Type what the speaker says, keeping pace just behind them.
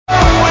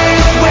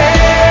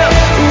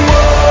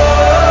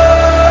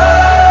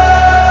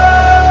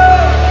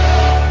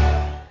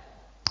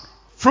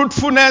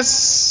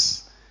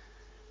Fruitfulness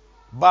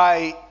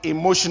by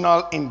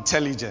Emotional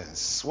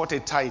Intelligence. What a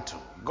title.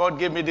 God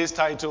gave me this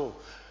title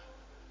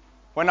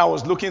when I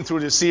was looking through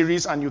the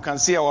series, and you can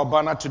see our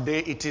banner today.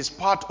 It is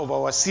part of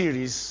our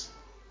series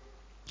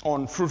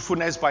on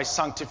fruitfulness by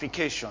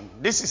sanctification.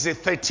 This is a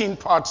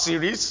 13-part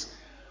series,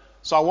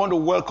 so I want to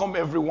welcome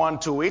everyone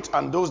to it,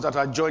 and those that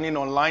are joining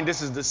online.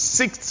 This is the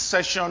 6th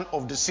session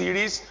of the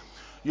series.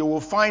 You will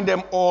find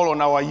them all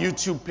on our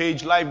YouTube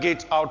page,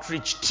 LifeGate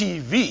Outreach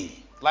TV.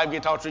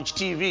 LifeGate Outreach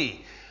TV.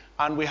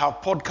 And we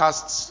have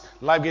podcasts,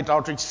 LifeGate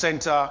Outreach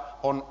Center,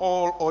 on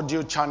all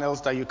audio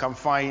channels that you can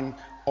find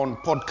on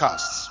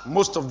podcasts.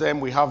 Most of them,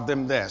 we have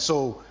them there.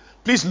 So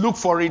please look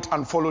for it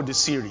and follow the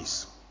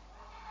series.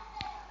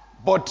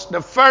 But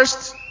the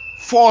first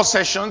 4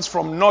 sessions,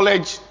 from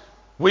knowledge,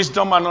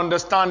 wisdom, and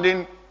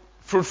understanding,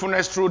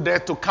 fruitfulness through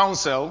death to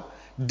counsel,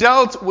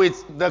 dealt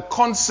with the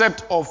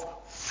concept of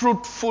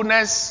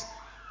fruitfulness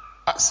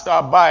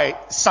by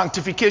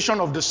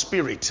sanctification of the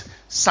spirit.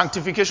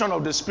 Sanctification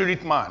of the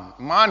spirit man.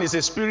 Man is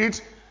a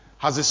spirit,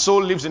 has a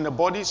soul, lives in the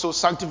body. So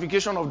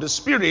sanctification of the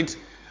spirit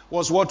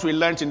was what we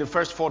learned in the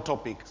first 4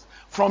 topics.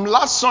 From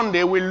last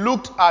Sunday, we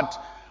looked at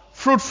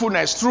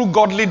fruitfulness through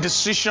godly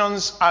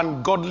decisions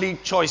and godly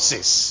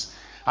choices.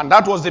 And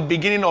that was the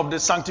beginning of the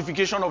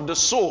sanctification of the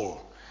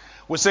soul.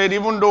 We said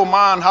even though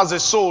man has a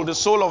soul, the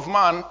soul of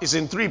man is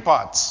in 3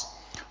 parts.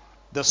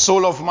 The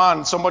soul of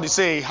man, somebody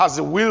say it has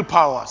the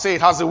willpower. Say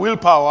it has the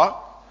willpower.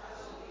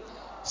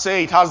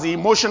 Say it has the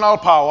emotional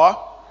power.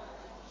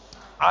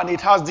 And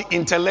it has the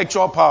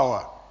intellectual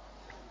power.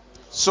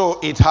 So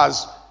it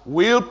has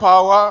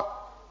willpower,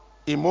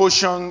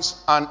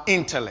 emotions, and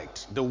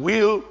intellect. The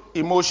will,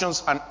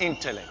 emotions, and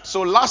intellect.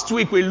 So last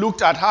week we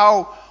looked at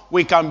how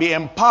we can be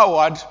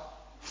empowered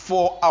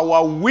for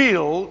our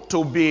will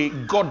to be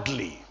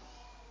godly.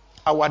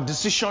 Our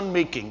decision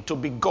making to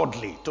be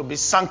godly, to be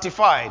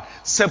sanctified,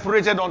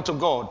 separated unto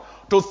God,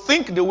 to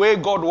think the way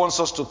God wants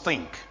us to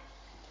think.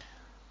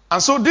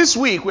 And so this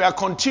week we are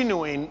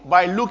continuing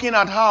by looking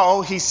at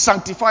how He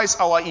sanctifies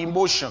our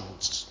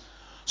emotions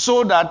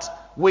so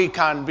that we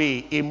can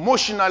be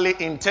emotionally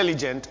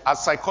intelligent,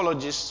 as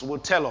psychologists will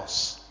tell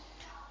us.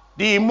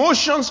 The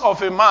emotions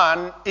of a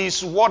man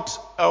is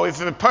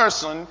if a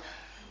person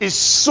is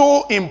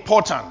so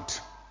important.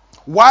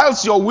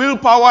 Whilst your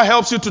willpower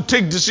helps you to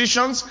take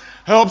decisions,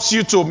 helps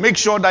you to make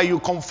sure that you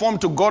conform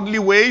to godly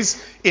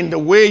ways in the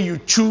way you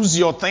choose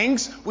your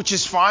things, which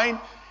is fine.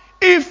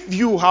 If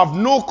you have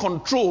no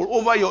control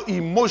over your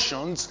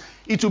emotions,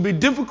 it will be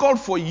difficult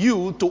for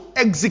you to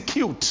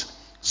execute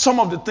some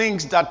of the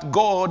things that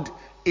God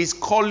is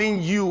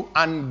calling you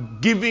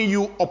and giving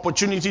you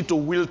opportunity to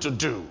will to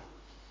do.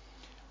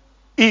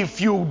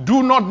 If you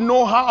do not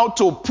know how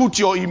to put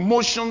your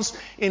emotions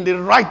in the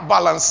right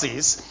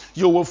balances,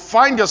 you will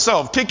find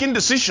yourself taking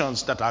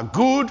decisions that are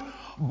good,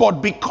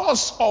 but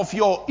because of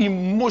your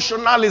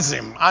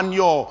emotionalism and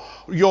your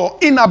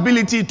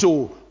inability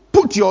to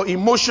put your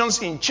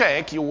emotions in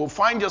check, you will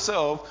find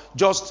yourself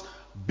just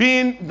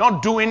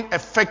not doing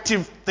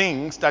effective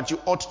things that you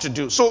ought to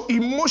do. So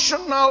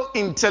emotional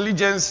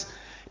intelligence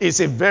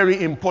is a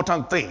very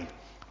important thing.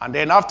 And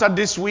then after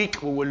this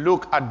week, we will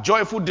look at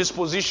joyful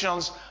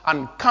dispositions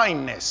and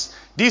kindness.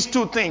 These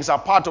 2 things are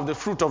part of the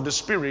fruit of the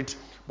Spirit,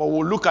 but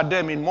we'll look at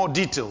them in more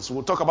details.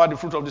 We'll talk about the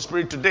fruit of the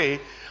Spirit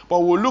today, but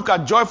we'll look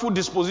at joyful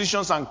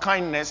dispositions and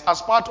kindness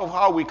as part of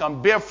how we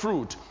can bear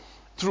fruit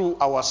through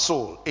our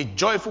soul. A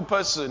joyful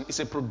person is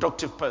a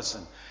productive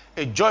person.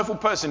 A joyful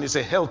person is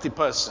a healthy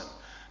person.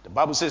 The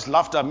Bible says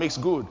laughter makes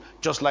good,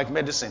 just like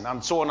medicine,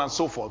 and so on and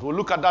so forth. We'll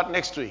look at that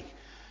next week.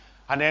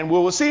 And then we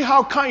will see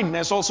how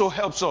kindness also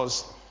helps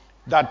us,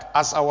 that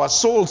as our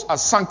souls are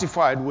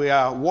sanctified, we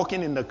are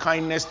walking in the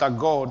kindness that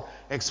God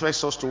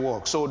expects us to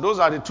walk. So those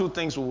are the 2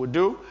 things we will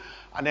do.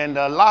 And then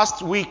the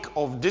last week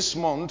of this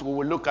month, we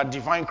will look at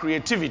divine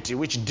creativity,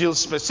 which deals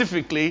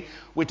specifically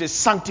with a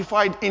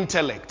sanctified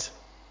intellect.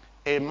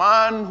 A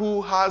man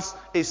who has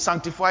a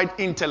sanctified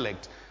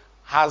intellect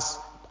has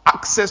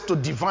access to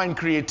divine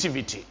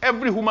creativity.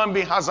 Every human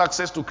being has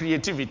access to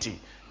creativity.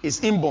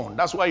 It's inborn.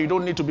 That's why you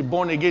don't need to be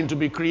born again to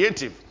be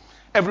creative.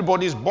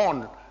 Everybody is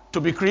born to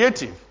be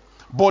creative.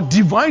 But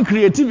divine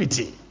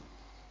creativity,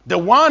 the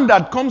one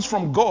that comes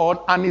from God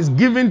and is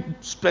given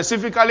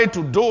specifically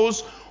to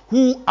those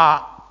who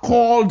are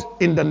called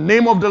in the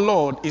name of the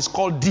Lord, is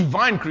called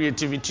divine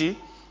creativity.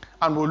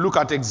 And we'll look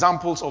at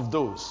examples of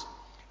those.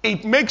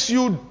 It makes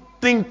you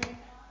think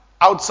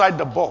outside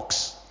the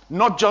box.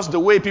 Not just the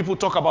way people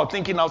talk about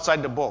thinking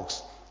outside the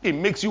box. It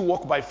makes you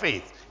walk by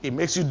faith. It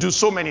makes you do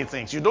so many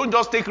things. You don't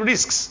just take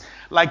risks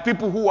like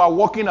people who are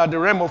walking at the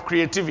realm of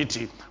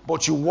creativity,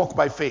 but you walk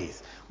by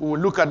faith. We will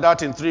look at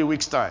that in 3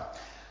 weeks' time.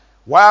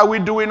 Why are we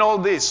doing all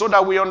this? So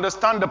that we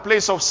understand the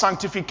place of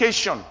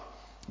sanctification.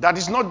 That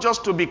is not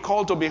just to be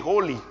called to be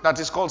holy. That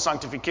is called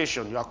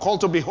sanctification. You are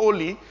called to be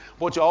holy,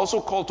 but you are also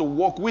called to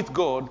walk with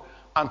God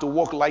and to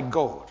walk like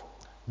God.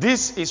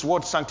 This is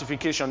what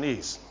sanctification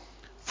is.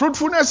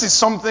 Fruitfulness is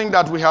something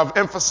that we have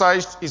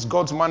emphasized is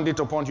God's mandate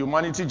upon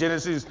humanity.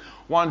 Genesis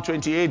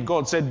 1:28,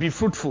 God said, be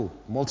fruitful,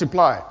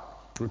 multiply.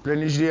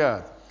 Replenish the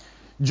earth.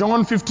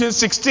 John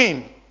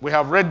 15:16. We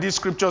have read these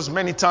scriptures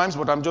many times,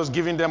 but I'm just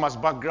giving them as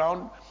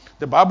background.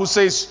 The Bible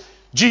says,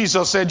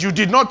 Jesus said, "You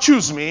did not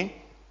choose me,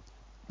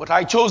 but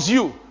I chose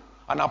you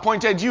and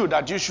appointed you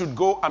that you should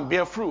go and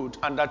bear fruit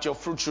and that your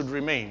fruit should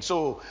remain."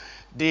 So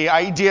the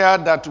idea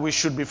that we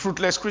should be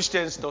fruitless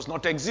Christians does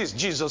not exist.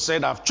 Jesus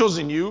said, "I've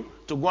chosen you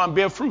to go and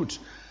bear fruit."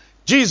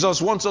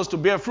 Jesus wants us to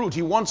bear fruit.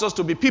 He wants us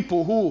to be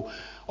people who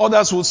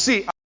others will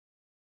see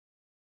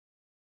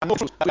and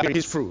know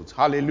his fruit.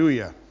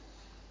 Hallelujah.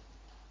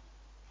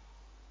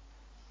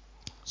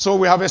 So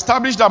we have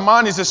established that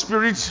man is a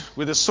spirit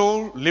with a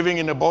soul living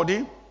in a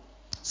body.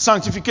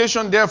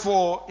 Sanctification,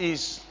 therefore,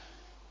 is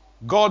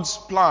God's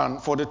plan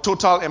for the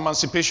total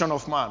emancipation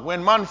of man.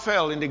 When man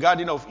fell in the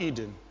Garden of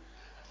Eden,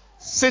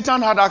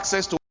 Satan had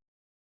access to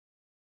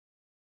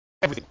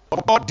everything.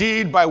 What God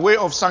did by way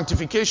of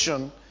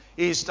sanctification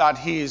is that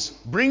he is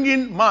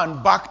bringing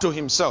man back to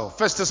himself.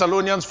 1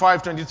 Thessalonians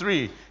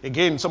 5:23.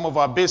 Again, some of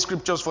our base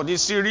scriptures for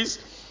this series.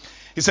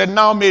 He said,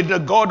 "Now may the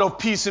God of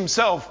peace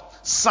himself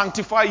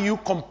sanctify you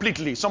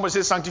completely." Somebody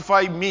say,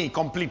 "Sanctify me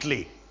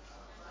completely."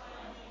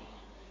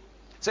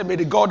 Say, "May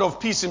the God of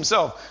peace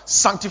himself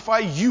sanctify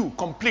you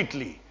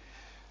completely.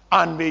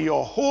 And may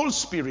your whole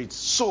spirit,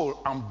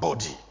 soul, and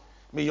body."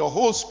 May your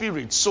whole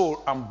spirit,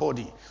 soul, and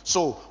body.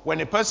 So when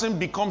a person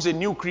becomes a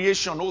new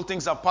creation, all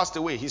things have passed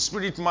away. His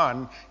spirit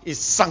man is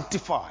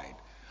sanctified.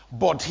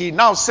 But he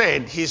now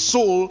said his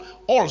soul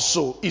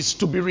also is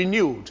to be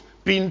renewed,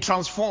 being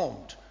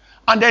transformed.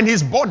 And then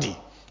his body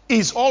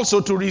is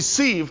also to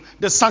receive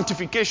the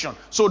sanctification.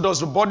 So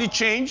does the body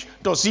change?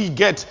 Does he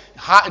get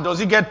high? Does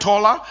he get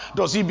taller?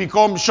 Does he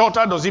become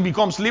shorter? Does he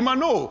become slimmer?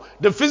 No.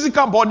 The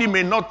physical body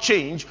may not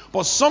change,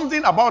 but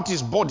something about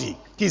his body,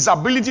 his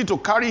ability to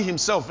carry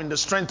himself in the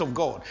strength of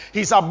God,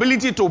 his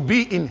ability to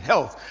be in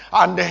health,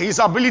 and his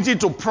ability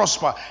to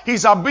prosper,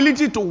 his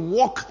ability to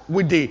walk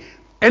with the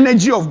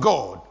energy of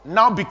God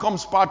now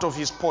becomes part of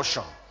his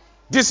portion.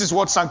 This is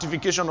what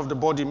sanctification of the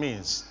body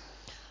means.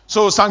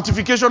 So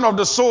sanctification of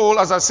the soul,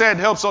 as I said,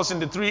 helps us in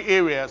the three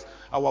areas: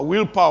 our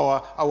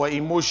willpower, our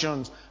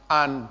emotions,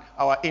 and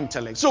our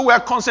intellect. So we are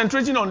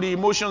concentrating on the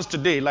emotions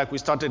today, like we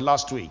started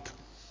last week.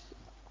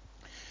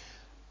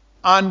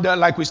 And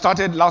like we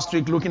started last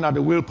week looking at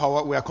the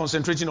willpower, we are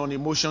concentrating on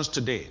emotions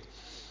today.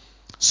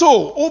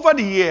 So over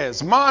the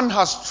years, man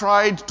has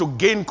tried to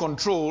gain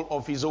control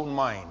of his own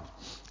mind.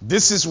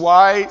 This is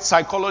why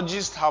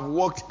psychologists have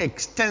worked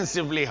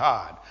extensively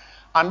hard.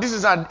 And this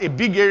is a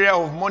big area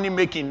of money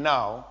making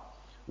now,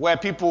 where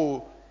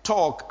people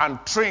talk and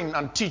train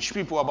and teach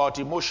people about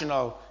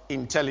emotional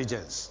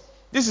intelligence.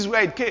 This is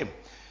where it came.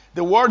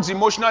 The words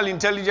emotional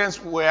intelligence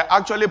were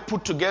actually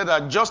put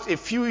together just a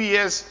few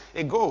years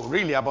ago,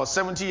 really about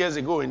 70 years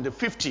ago in the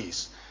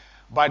 50s,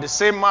 by the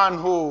same man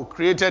who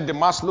created the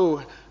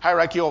Maslow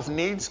hierarchy of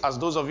needs, as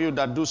those of you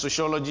that do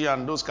sociology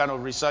and those kind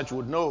of research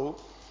would know.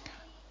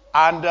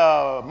 And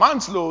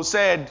Maslow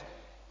said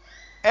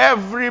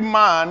every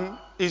man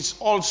is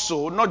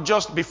also, not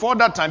just before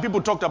that time,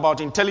 people talked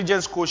about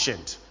intelligence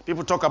quotient.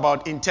 People talk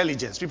about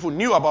intelligence. People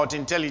knew about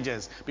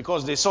intelligence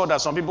because they saw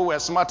that some people were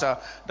smarter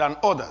than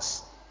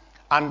others.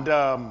 And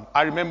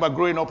I remember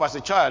growing up as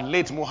a child,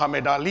 late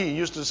Muhammad Ali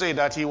used to say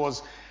that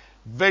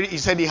he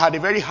said he had a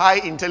very high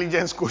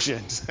intelligence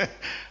quotient.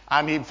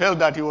 And he felt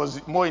that he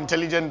was more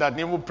intelligent than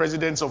even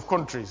presidents of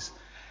countries,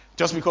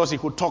 just because he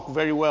could talk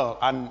very well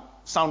and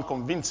sound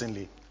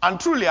convincingly. And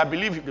truly, I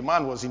believe the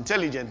man was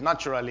intelligent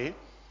naturally,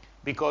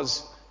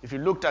 because if you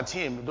looked at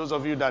him, those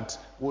of you that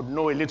would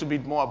know a little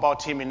bit more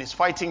about him in his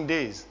fighting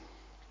days,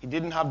 he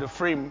didn't have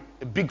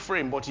a big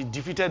frame, but he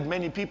defeated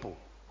many people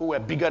who were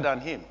bigger than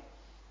him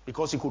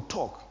because he could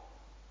talk.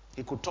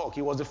 He could talk.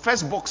 He was the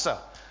first boxer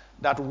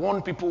that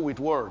won people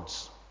with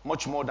words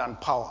much more than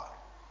power.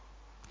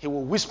 He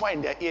will whisper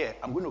in their ear,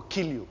 "I'm going to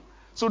kill you."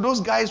 So those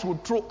guys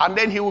would throw, and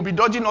then he would be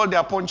dodging all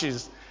their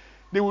punches.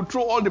 They would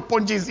throw all the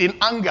punches in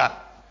anger.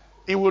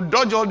 He will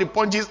dodge all the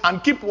punches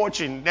and keep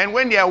watching. Then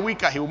when they are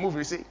weaker, he will move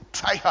and say,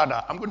 "Try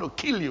harder. I'm going to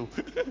kill you.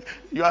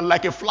 You are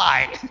like a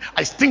fly.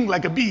 I sting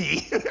like a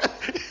bee."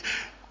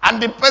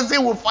 And the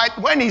person will fight.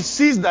 When he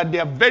sees that they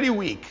are very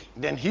weak,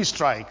 then he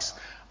strikes.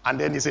 And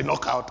then it's a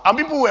knockout. And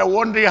people were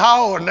wondering,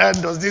 how on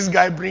earth does this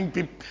guy bring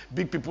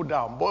big people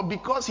down? But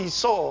because he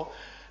saw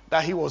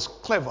that he was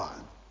clever,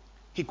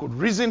 he could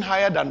reason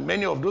higher than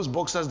many of those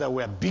boxers that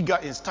were bigger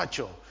in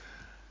stature.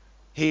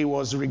 He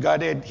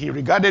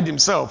regarded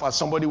himself as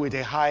somebody with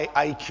a high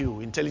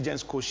IQ,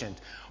 intelligence quotient.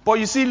 But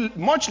you see,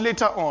 much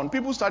later on,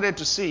 people started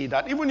to see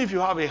that even if you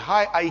have a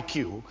high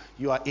IQ,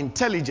 you are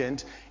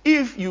intelligent,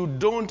 if you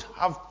don't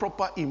have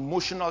proper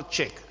emotional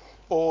check,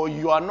 or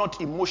you are not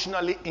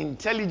emotionally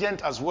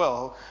intelligent as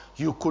well,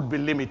 you could be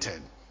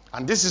limited.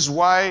 And this is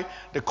why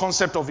the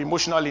concept of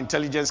emotional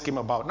intelligence came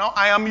about. Now,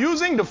 I am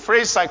using the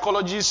phrase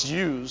psychologists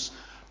use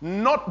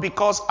not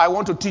because I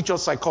want to teach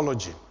us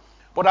psychology,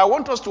 but I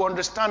want us to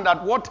understand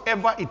that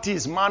whatever it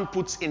is man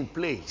puts in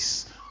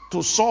place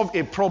to solve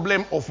a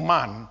problem of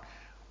man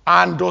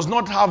and does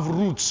not have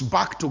roots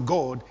back to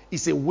God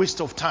is a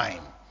waste of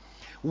time.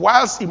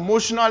 Whilst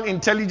emotional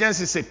intelligence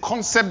is a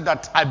concept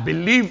that I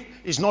believe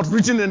is not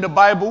written in the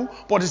Bible,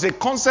 but it's a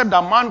concept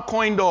that man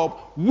coined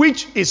up,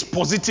 which is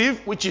positive,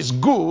 which is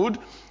good,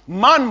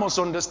 man must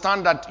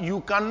understand that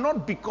you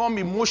cannot become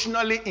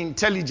emotionally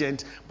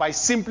intelligent by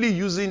simply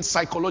using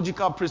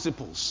psychological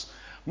principles.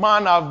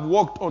 Man have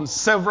worked on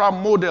several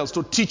models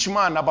to teach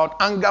man about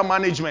anger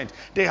management.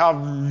 They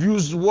have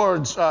used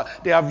words,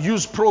 they have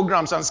used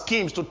programs and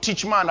schemes to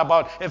teach man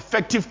about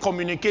effective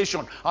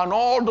communication and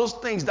all those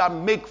things that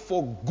make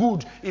for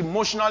good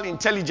emotional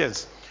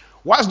intelligence.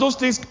 Whilst those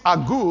things are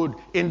good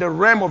in the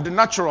realm of the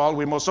natural,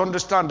 we must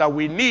understand that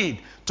we need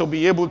to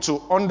be able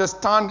to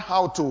understand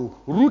how to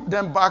root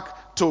them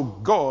back to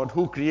God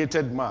who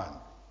created man.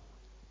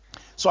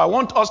 So I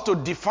want us to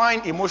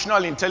define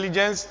emotional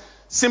intelligence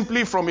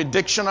simply from a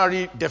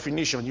dictionary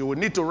definition. You will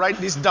need to write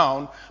this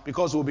down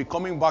because we'll be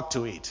coming back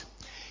to it.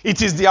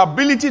 It is the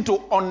ability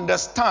to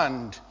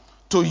understand,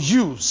 to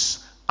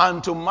use,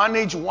 and to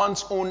manage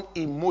one's own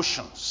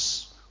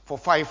emotions for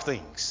 5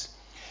 things.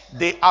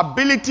 The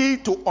ability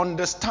to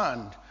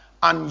understand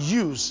and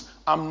use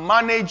and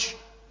manage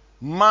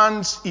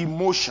man's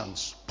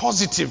emotions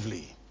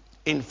positively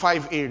in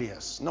 5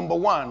 areas. Number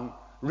 1,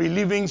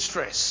 relieving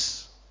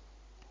stress.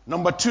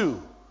 Number 2,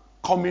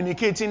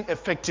 communicating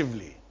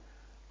effectively.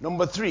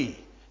 Number 3,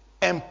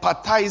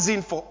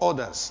 empathizing for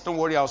others. Don't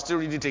worry, I'll still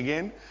read it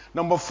again.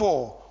 Number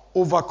 4,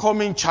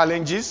 overcoming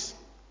challenges.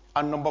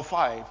 And number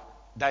 5,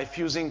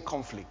 diffusing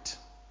conflict.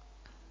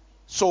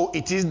 So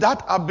it is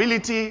that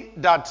ability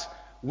that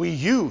we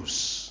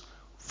use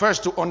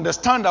first to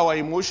understand our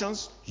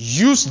emotions,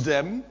 use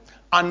them,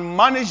 and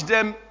manage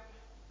them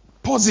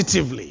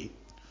positively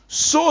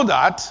so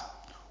that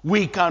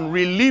we can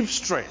relieve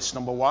stress,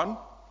 number 1.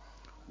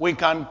 We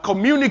can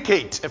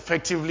communicate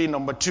effectively,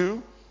 number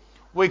 2.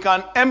 We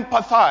can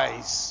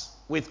empathize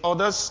with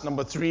others,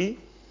 number 3.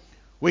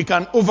 We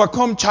can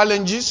overcome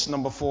challenges,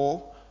 number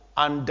 4.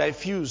 And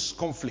diffuse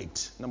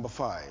conflict, number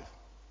 5.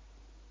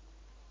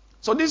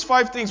 So these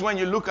 5 things, when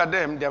you look at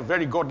them, they are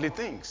very godly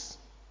things.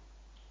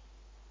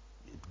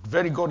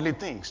 Very godly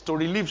things. To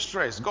relieve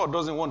stress. God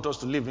doesn't want us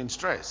to live in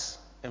stress.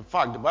 In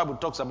fact, the Bible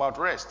talks about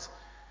rest.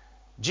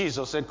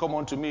 Jesus said, "Come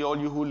unto me, all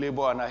you who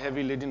labor and are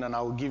heavy laden, and I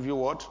will give you"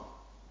 what?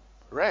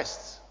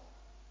 Rest.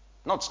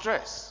 Not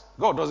stress.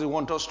 God doesn't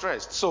want us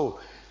stressed. So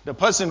the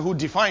person who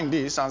defined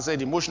this and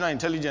said emotional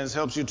intelligence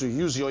helps you to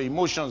use your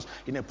emotions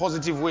in a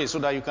positive way so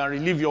that you can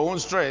relieve your own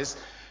stress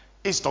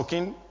is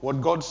talking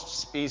what God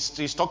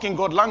is talking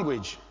God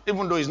language,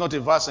 even though it's not a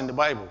verse in the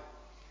Bible,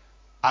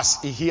 as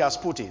he has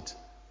put it.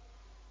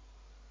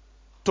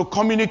 To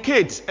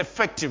communicate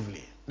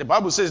effectively. The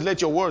Bible says,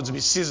 "Let your words be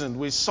seasoned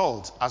with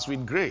salt as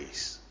with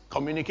grace."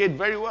 Communicate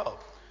very well.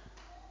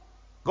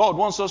 God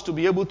wants us to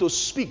be able to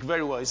speak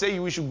very well. He said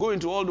we should go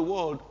into all the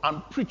world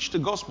and preach the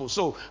gospel.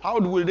 So how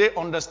will they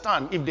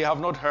understand if they have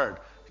not heard?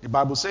 The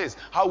Bible says,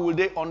 how will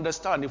they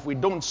understand if we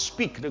don't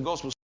speak the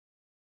gospel?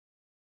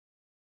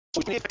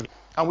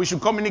 And we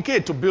should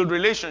communicate to build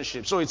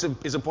relationships. So it's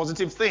a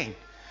positive thing.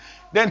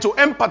 Then to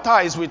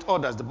empathize with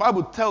others. The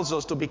Bible tells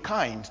us to be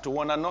kind to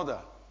one another.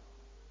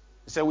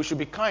 It said we should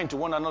be kind to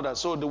one another.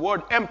 So the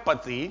word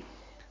empathy,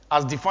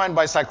 as defined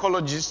by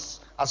psychologists,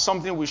 as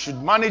something we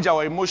should manage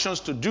our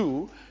emotions to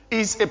do,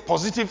 is a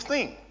positive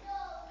thing.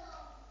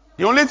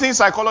 The only thing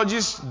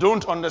psychologists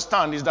don't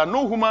understand is that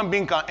no human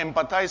being can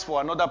empathize for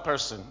another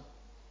person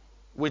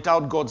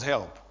without God's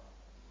help.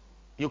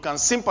 You can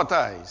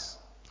sympathize.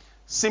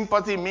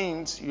 Sympathy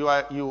means you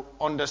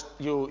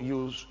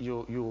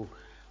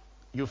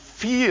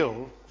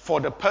feel for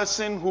the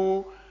person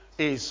who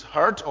is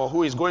hurt or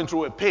who is going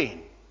through a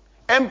pain.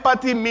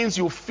 Empathy means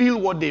you feel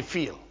what they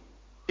feel.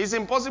 It's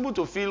impossible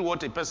to feel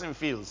what a person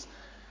feels.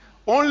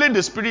 Only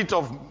the Spirit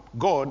of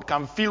God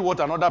can feel what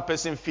another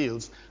person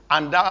feels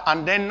and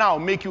then now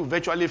make you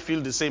virtually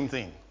feel the same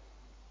thing.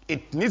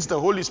 It needs the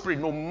Holy Spirit.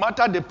 No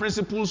matter the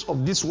principles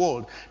of this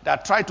world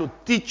that try to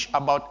teach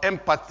about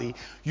empathy,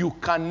 you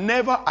can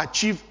never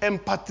achieve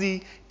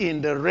empathy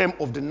in the realm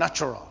of the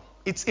natural.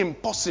 It's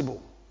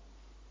impossible.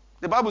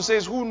 The Bible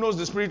says, who knows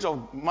the spirit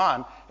of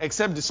man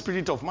except the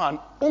Spirit of man?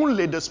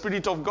 Only the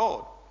Spirit of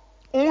God.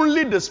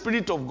 Only the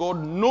Spirit of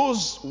God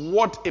knows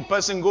what a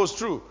person goes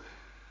through.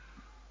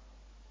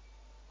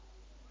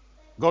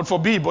 God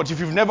forbid, but if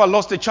you've never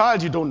lost a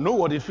child, you don't know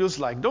what it feels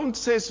like. Don't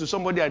say to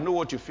somebody, "I know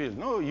what you feel."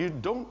 No, you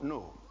don't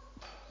know.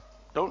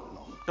 Don't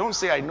know. Don't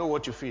say, "I know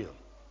what you feel."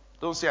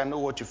 Don't say, "I know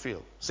what you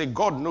feel." Say,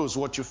 "God knows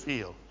what you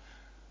feel.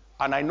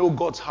 And I know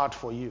God's heart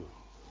for you."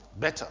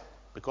 Better,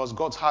 because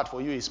God's heart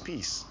for you is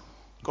peace.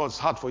 God's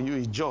heart for you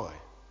is joy.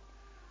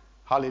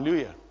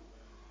 Hallelujah.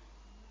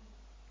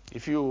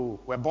 If you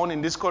were born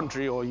in this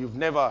country or you've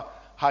never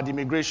had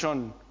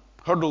immigration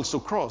hurdles to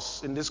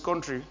cross in this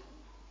country,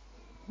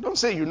 don't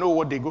say you know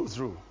what they go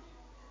through.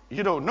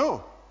 You don't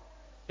know.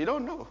 You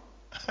don't know.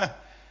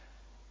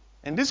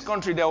 In this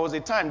country, there was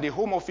a time the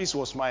Home Office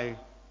was my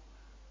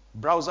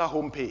browser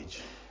homepage.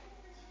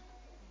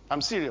 I'm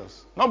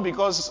serious. Not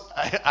because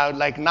I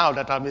like now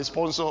that I'm a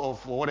sponsor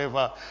of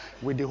whatever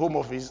with the Home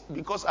Office,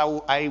 because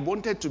I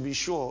wanted to be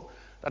sure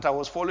that I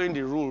was following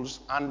the rules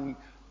and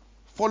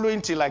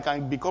following till I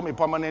can become a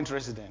permanent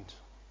resident.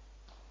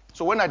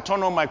 So when I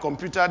turn on my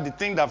computer, the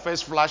thing that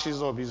first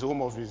flashes up is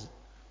Home Office.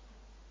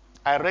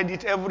 I read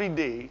it every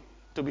day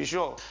to be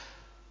sure.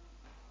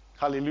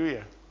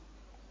 Hallelujah.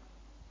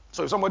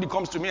 So if somebody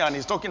comes to me and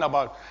is talking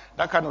about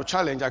that kind of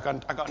challenge, I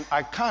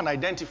can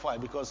identify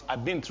because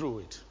I've been through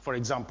it, for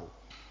example.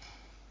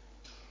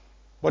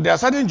 But there are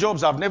certain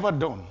jobs I've never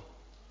done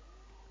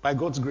by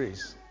God's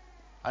grace.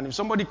 And if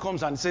somebody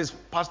comes and says,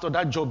 Pastor,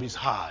 that job is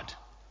hard,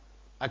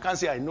 I can't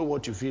say I know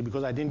what you feel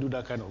because I didn't do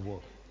that kind of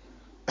work.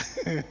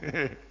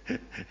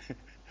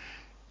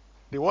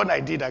 The one I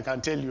did, I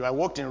can tell you, I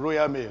worked in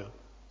Royal Mail.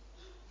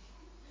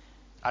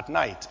 At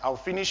night, I'll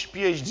finish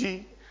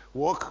PhD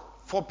work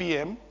 4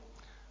 p.m.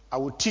 I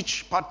will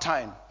teach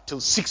part-time till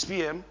 6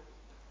 p.m.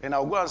 Then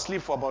I'll go and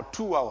sleep for about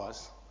 2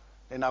 hours.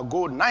 Then I'll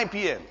go 9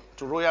 p.m.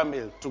 to Royal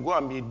Mail to go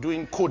and be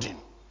doing coding.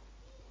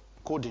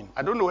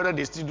 I don't know whether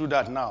they still do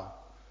that now.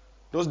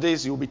 Those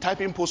days, you'll be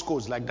typing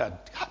postcodes like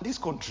that. This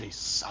country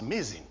is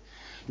amazing.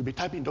 You'll be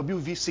typing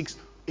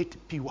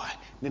WV68PY.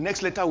 The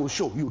next letter will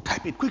show. You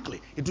type it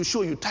quickly. It will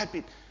show you type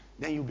it.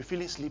 Then you'll be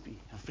feeling sleepy.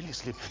 I'm feeling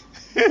sleepy.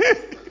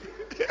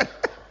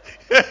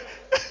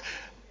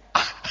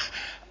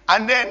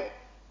 And then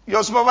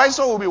your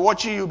supervisor will be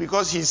watching you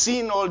because he's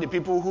seeing all the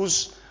people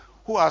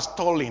who are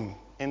stalling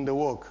in the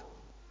work.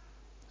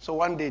 So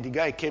one day the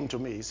guy came to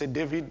me. He said,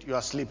 David, you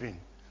are sleeping.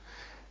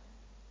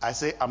 I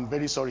said, I'm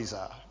very sorry,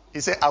 sir. He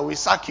said, I will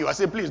sack you. I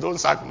said, please don't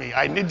sack me.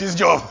 I need this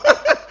job.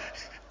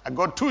 I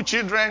got 2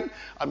 children.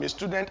 I'm a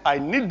student. I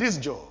need this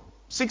job.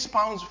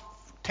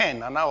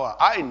 £6.10 an hour.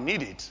 I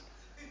need it.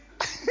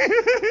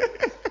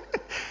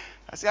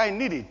 I said, I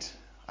need it.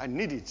 I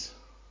need it.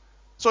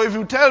 So if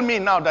you tell me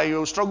now that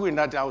you struggle in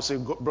that, I will say,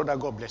 brother,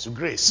 God bless you.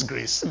 Grace.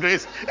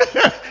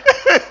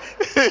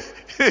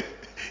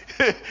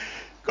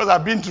 Because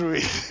I've been through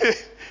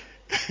it.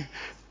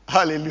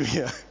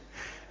 Hallelujah.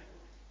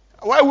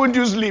 Why wouldn't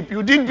you sleep?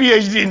 You did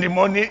PhD in the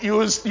morning.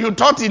 You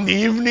taught in the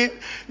evening.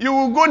 You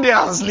will go there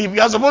and sleep.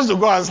 You are supposed to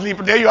go and sleep.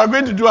 Then you are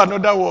going to do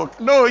another work.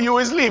 No, you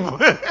will sleep.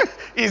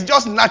 It's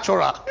just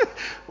natural.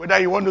 Whether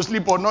you want to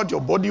sleep or not, your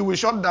body will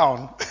shut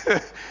down.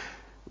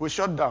 Will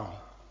shut down.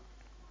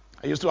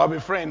 I used to have a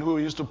friend who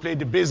used to play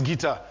the bass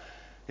guitar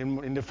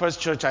in the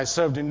first church I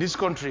served in this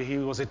country. He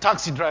was a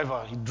taxi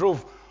driver. He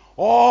drove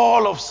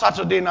all of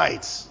Saturday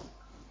nights.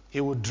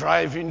 He would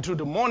drive into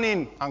the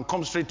morning and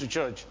come straight to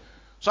church.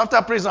 So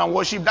after praise and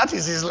worship, that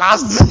is his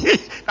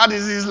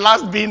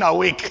last being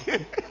awake.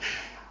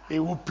 He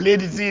will play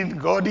the thing,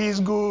 God is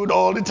good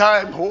all the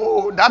time.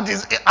 Oh, that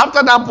is,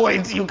 after that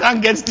point, you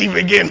can't get Steve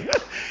again.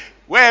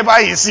 Wherever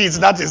he sits,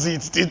 that is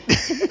it.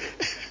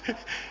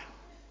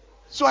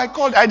 So I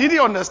called, I didn't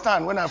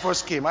understand when I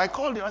first came. I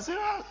called him, I said,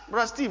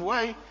 Brother Steve,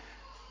 why?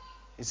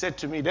 He said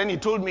to me, then he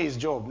told me his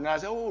job. And I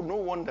said, oh, no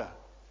wonder.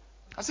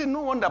 I said,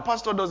 no wonder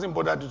Pastor doesn't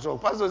bother to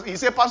talk. He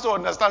said, Pastor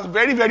understands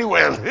very, very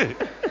well.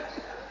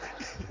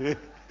 They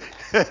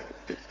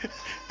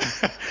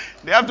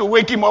have to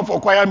wake him up for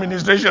choir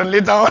administration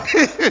later on.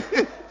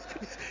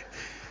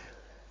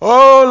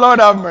 Oh, Lord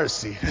have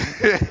mercy.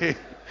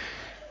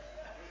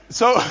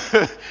 So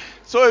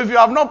if you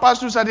have not passed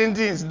through certain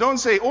things, don't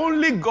say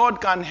only God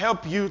can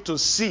help you to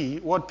see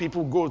what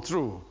people go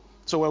through.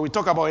 So when we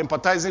talk about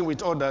empathizing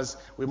with others,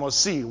 we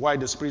must see why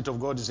the Spirit of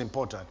God is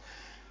important.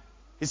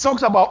 It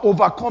talks about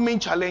overcoming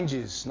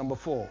challenges. Number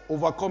 4,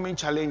 overcoming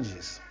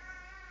challenges.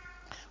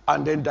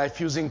 And then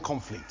diffusing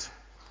conflict.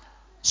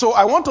 So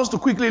I want us to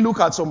quickly look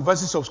at some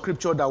verses of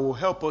scripture that will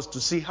help us to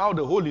see how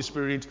the Holy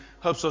Spirit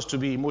helps us to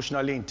be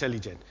emotionally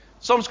intelligent.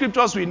 Some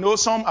scriptures we know,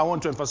 some I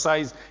want to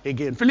emphasize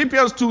again.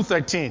 Philippians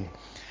 2:13.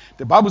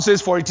 The Bible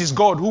says, for it is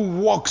God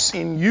who works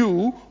in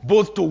you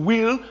both to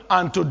will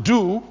and to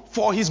do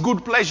for his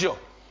good pleasure.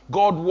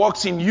 God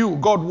works in you,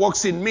 God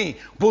works in me,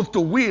 both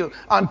to will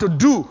and to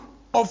do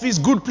of his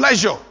good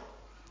pleasure.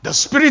 The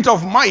spirit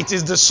of might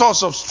is the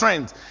source of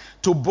strength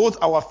to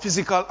both our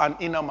physical and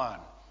inner man.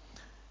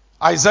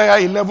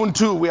 Isaiah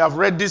 11:2, we have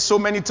read this so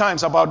many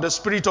times about the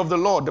Spirit of the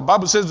Lord. The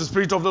Bible says the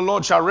Spirit of the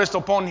Lord shall rest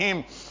upon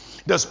him.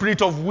 The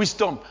Spirit of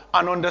wisdom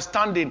and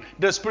understanding.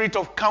 The Spirit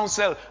of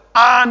counsel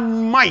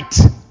and might.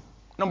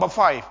 Number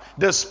 5,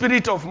 the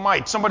Spirit of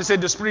might. Somebody say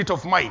the Spirit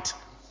of might.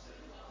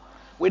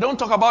 We don't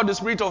talk about the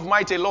Spirit of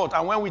might a lot.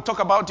 And when we talk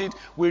about it,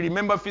 we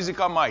remember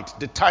physical might.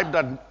 The type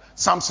that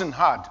Samson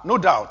had. No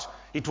doubt.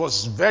 It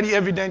was very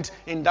evident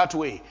in that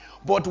way.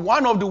 But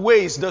one of the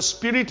ways the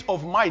Spirit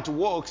of might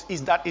works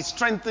is that it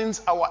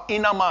strengthens our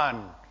inner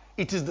man.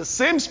 It is the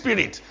same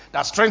Spirit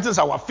that strengthens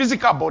our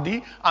physical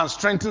body and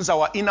strengthens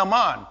our inner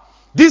man.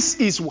 This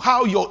is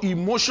how your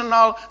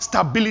emotional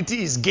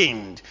stability is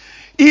gained.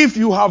 If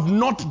you have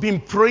not been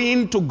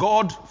praying to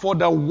God for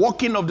the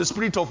working of the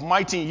Spirit of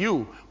might in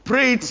you,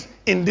 pray it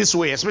in this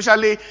way,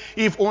 especially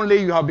if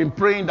only you have been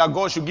praying that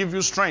God should give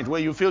you strength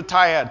where you feel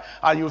tired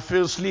and you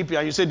feel sleepy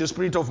and you say the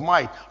Spirit of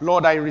might,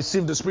 Lord, I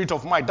receive the Spirit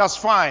of might. That's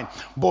fine.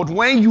 But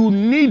when you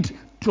need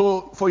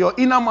for your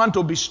inner man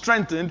to be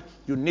strengthened,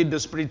 you need the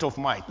Spirit of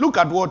might. Look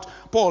at what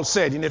Paul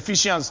said in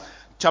Ephesians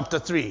chapter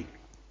 3.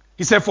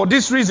 He said, for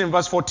this reason,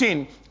 verse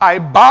 14, I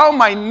bow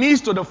my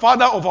knees to the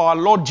Father of our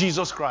Lord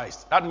Jesus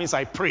Christ. That means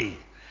I pray.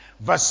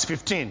 Verse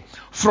 15,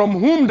 from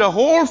whom the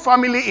whole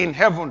family in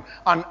heaven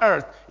and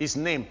earth is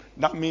named.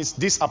 That means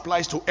this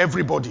applies to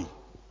everybody.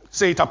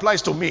 Say, it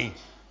applies to me.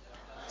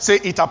 Say,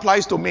 it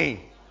applies to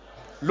me.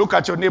 Look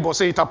at your neighbor.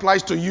 Say, it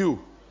applies to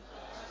you.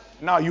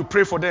 Now you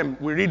pray for them.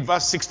 We read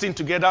verse 16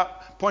 together.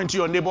 Point to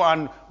your neighbor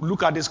and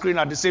look at the screen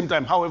at the same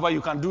time. However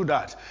you can do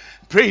that.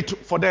 Pray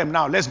for them.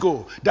 Now let's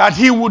go. That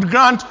he would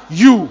grant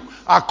you,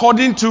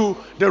 according to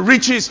the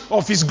riches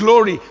of his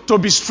glory, to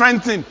be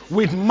strengthened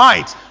with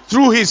might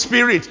through his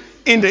spirit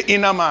in the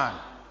inner man.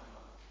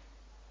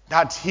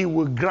 That he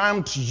will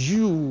grant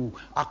you,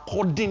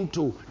 according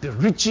to the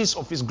riches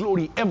of his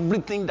glory,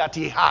 everything that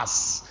he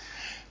has.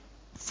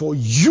 For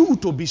you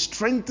to be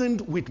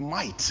strengthened with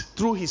might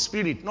through his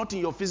spirit, not in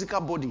your physical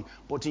body,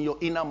 but in your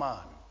inner man.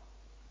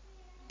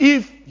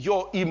 If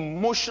you're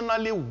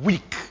emotionally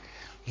weak,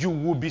 you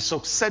will be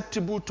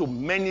susceptible to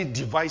many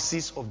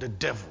devices of the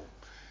devil.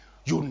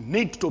 You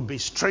need to be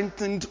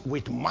strengthened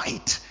with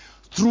might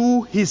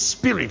through his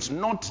spirit,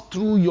 not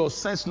through your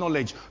sense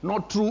knowledge,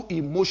 not through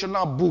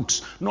emotional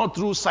books, not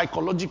through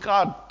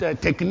psychological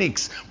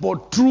techniques,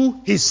 but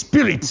through his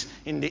spirit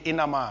in the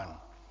inner man.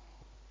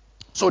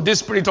 So this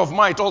spirit of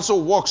might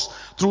also works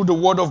through the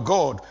word of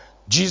God,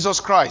 Jesus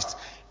Christ,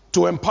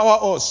 to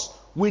empower us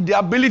with the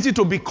ability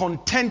to be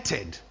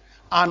contented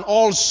and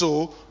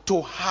also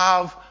to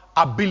have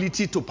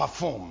ability to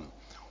perform.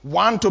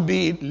 One, to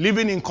be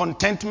living in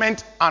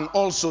contentment and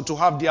also to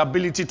have the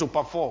ability to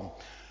perform.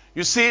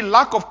 You see,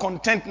 lack of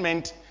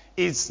contentment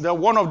is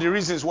one of the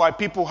reasons why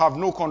people have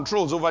no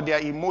controls over their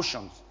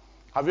emotions.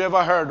 Have you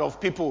ever heard of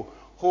people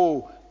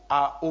who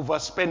are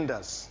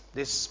overspenders?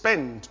 They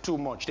spend too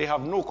much. They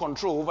have no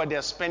control over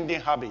their spending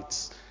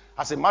habits.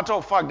 As a matter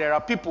of fact, there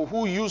are people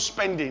who use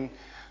spending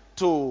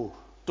to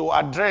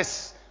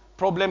address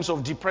problems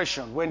of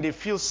depression. When they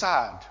feel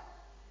sad,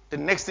 the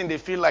next thing they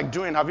feel like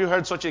doing, have you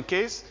heard such a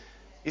case?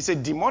 It's a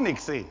demonic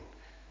thing.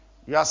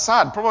 You are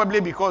sad probably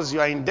because you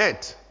are in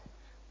debt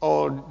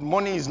or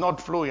money is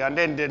not flowing. And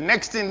then the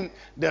next thing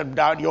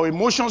that your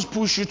emotions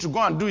push you to go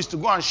and do is to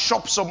go and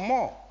shop some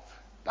more.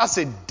 That's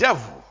a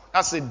devil.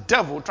 That's a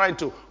devil trying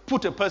to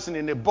put a person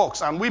in a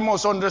box. And we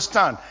must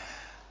understand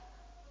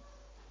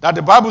that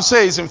the Bible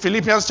says in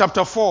Philippians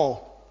chapter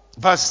 4,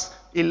 verse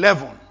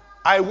 11,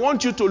 I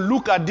want you to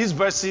look at these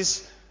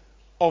verses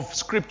of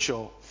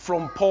scripture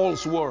from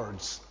Paul's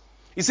words.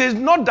 He says,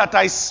 not that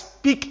I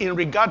speak in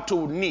regard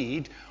to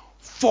need,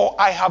 for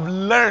I have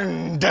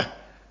learned.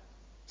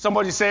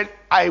 Somebody said,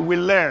 I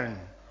will learn.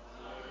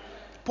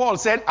 Paul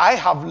said, I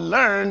have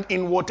learned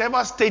in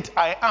whatever state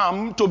I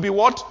am to be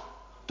what?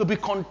 To be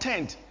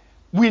content.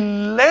 We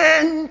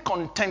learn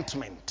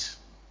contentment.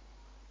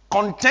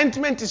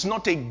 Contentment is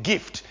not a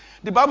gift.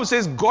 The Bible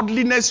says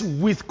godliness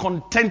with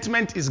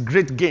contentment is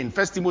great gain.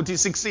 1 Timothy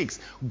 6:6.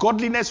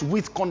 Godliness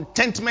with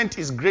contentment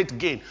is great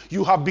gain.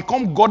 You have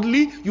become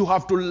godly. You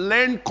have to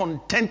learn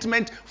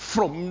contentment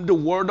from the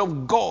Word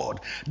of God.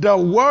 The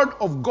Word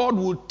of God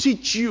will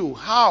teach you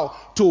how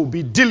to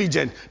be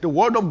diligent. The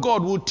Word of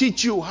God will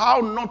teach you how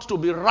not to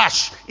be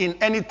rash in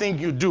anything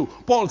you do.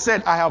 Paul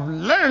said, I have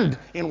learned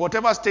in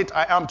whatever state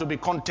I am to be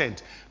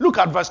content. Look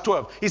at verse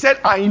 12. He said,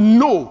 I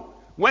know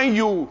when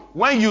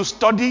you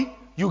study,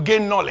 you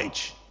gain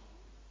knowledge.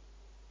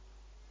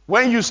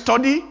 When you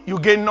study, you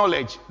gain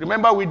knowledge.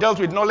 Remember we dealt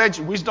with knowledge,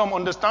 wisdom,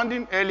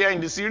 understanding earlier in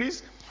the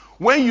series?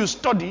 When you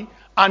study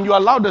and you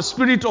allow the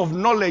spirit of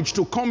knowledge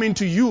to come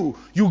into you,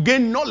 you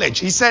gain knowledge.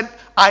 He said,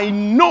 I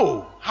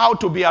know how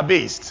to be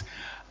abased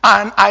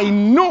and I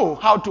know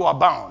how to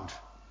abound.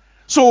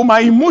 So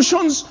my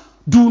emotions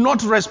do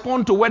not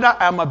respond to whether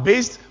I am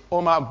abased or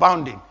I'm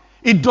abounding.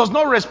 It does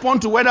not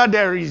respond to whether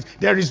there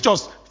is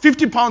just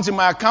 50 pounds in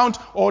my account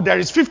or there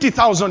is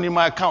 50,000 in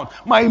my account.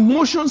 My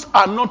emotions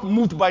are not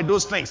moved by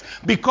those things,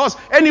 because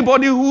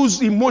anybody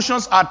whose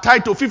emotions are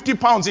tied to 50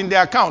 pounds in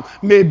their account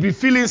may be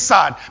feeling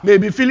sad, may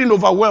be feeling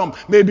overwhelmed,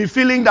 may be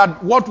feeling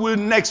that what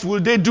will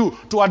they do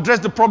to address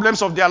the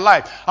problems of their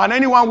life. And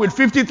anyone with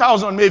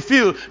 50,000 may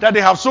feel that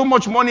they have so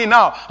much money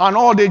now and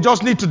all they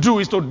just need to do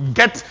is to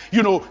get,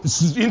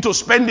 into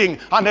spending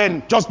and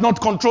then just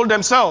not control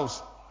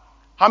themselves.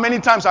 How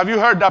many times have you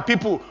heard that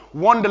people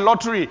won the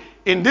lottery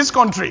in this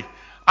country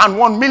and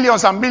won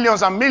millions and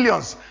millions and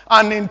millions,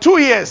 and in 2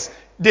 years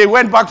they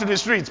went back to the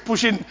streets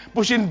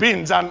pushing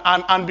bins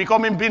and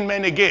becoming bin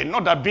men again?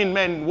 Not that bin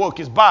men work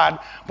is bad,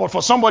 but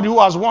for somebody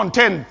who has won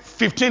 10,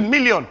 15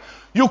 million,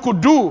 you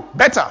could do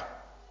better.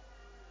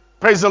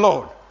 Praise the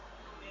Lord.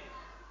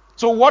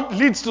 So what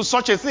leads to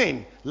such a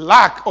thing?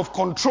 Lack of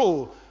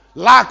control,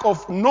 lack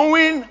of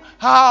knowing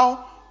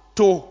how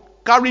to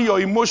carry your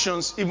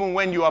emotions even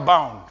when you are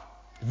bound.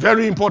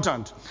 Very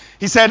important.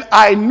 He said,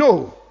 I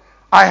know,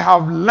 I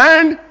have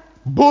learned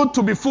both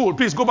to be full.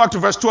 Please go back to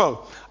verse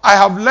 12. I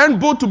have learned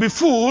both to be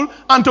full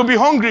and to be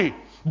hungry,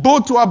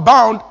 both to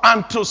abound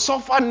and to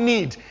suffer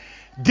need.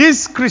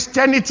 This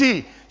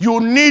Christianity,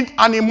 you need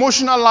an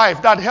emotional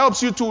life that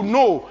helps you to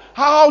know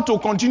how to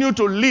continue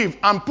to live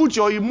and put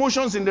your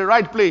emotions in the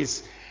right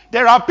place.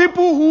 There are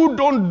people who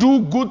don't do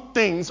good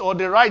things or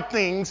the right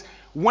things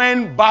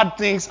when bad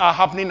things are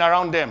happening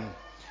around them.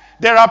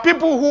 There are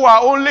people who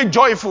are only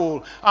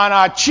joyful and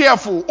are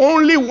cheerful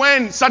only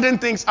when certain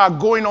things are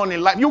going on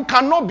in life. You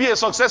cannot be a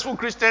successful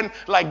Christian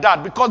like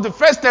that because the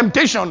first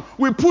temptation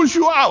will push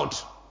you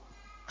out.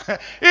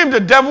 If the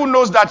devil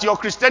knows that your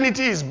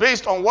Christianity is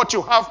based on what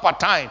you have per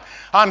time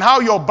and how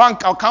your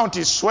bank account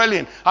is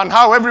swelling and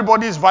how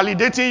everybody is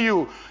validating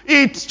you,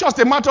 it's just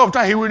a matter of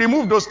time. He will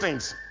remove those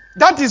things.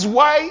 That is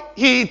why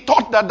he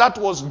thought that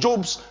was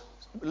Job's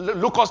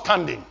locust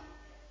standing.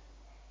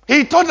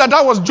 He thought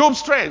that was Job's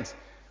strength.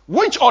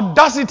 Which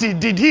audacity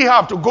did he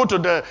have to go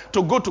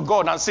to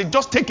God and say,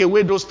 just take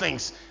away those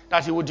things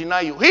that he would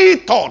deny you? He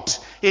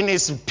thought in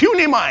his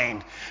puny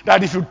mind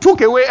that if you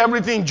took away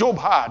everything Job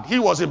had, he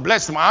was a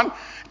blessed man.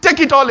 Take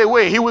it all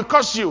away, he will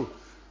curse you.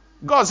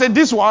 God said,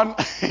 this one,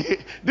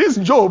 this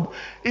Job,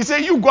 he said,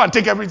 you go and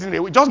take everything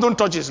away. Just don't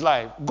touch his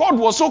life. God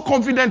was so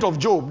confident of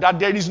Job that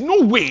there is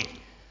no way.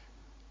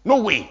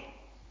 No way.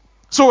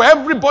 So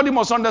everybody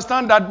must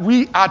understand that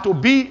we are to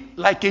be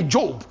like a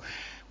Job.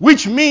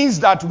 Which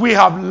means that we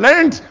have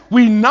learned,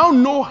 we now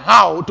know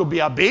how to be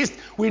abased.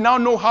 We now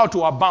know how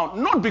to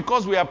abound. Not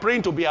because we are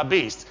praying to be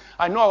abased.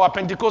 I know our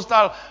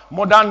Pentecostal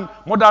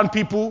modern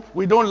people,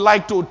 we don't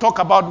like to talk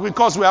about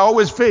because we are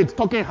always faith,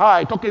 talking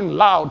high, talking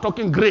loud,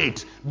 talking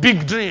great,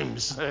 big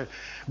dreams.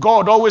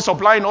 God always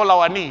supplying all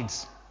our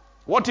needs.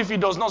 What if he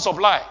does not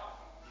supply?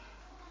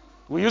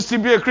 Will you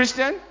still be a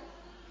Christian?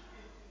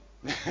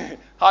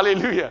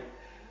 Hallelujah.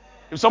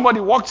 If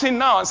somebody walks in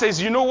now and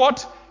says, you know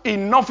what?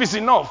 Enough is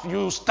enough.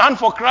 You stand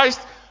for Christ,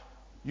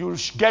 you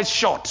get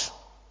shot.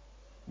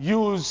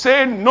 You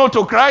say no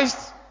to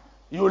Christ,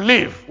 you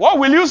leave. What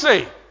will you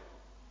say?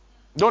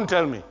 Don't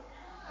tell me.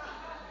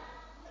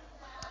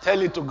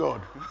 Tell it to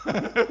God.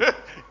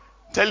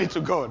 Tell it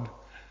to God.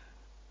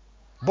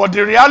 But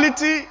the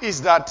reality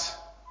is that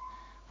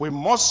we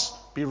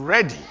must be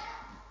ready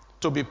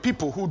to be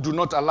people who do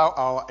not allow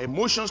our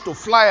emotions to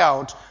fly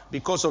out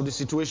because of the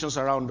situations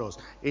around us.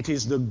 It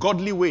is the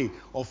godly way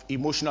of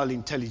emotional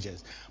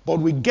intelligence. But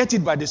we get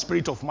it by the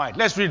spirit of might.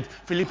 Let's read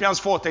Philippians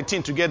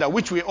 4:13 together,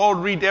 which we all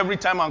read every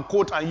time and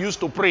quote and use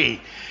to pray.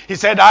 He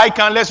said,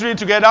 let's read it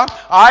together.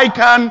 I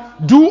can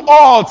do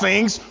all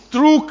things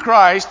through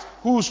Christ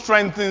who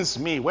strengthens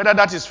me. Whether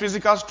that is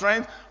physical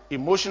strength,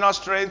 emotional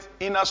strength,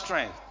 inner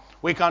strength.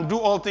 We can do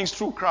all things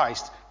through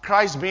Christ.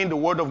 Christ being the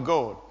word of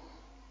God.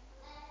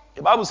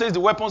 The Bible says the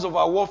weapons of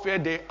our warfare,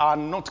 they are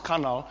not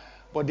carnal,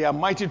 but they are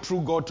mighty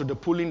through God to the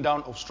pulling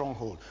down of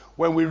stronghold.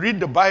 When we read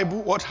the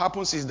Bible, what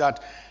happens is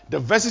that the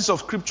verses of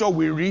scripture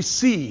we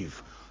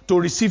receive to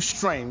receive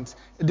strength,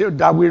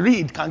 that we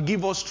read can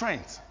give us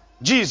strength.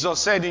 Jesus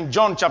said in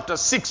John chapter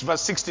 6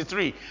 verse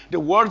 63, the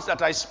words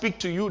that I speak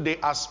to you, they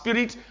are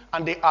spirit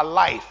and they are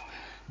life.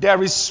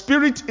 There is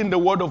spirit in the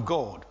word of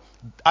God.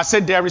 I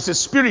said there is a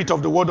spirit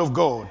of the word of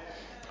God.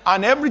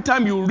 And every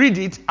time you read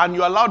it and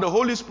you allow the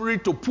Holy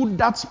Spirit to put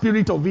that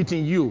spirit of it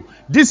in you,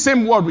 this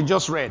same word we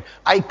just read,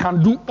 I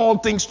can do all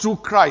things through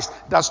Christ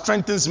that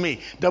strengthens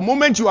me. The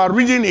moment you are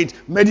reading it,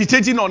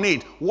 meditating on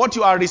it, what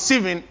you are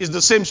receiving is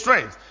the same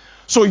strength.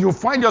 So you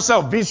find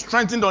yourself being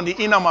strengthened on the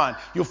inner man.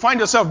 You find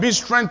yourself being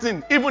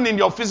strengthened even in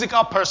your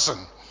physical person.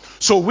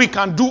 So we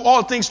can do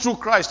all things through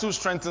Christ who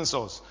strengthens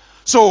us.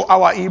 So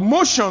our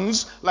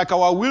emotions, like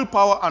our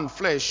willpower and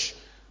flesh,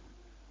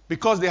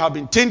 because they have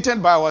been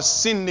tainted by our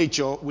sin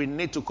nature, we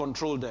need to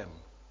control them.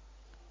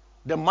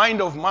 The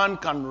mind of man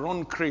can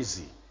run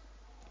crazy.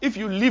 If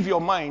you leave your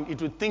mind, it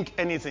will think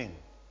anything.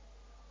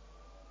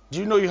 Do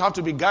you know you have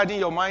to be guiding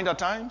your mind at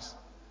times?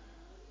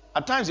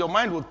 At times your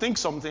mind will think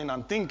something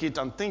and think it,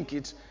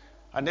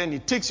 and then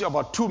it takes you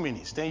about 2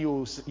 minutes. Then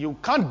you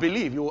can't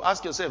believe. You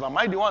ask yourself, am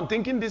I the one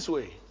thinking this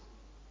way?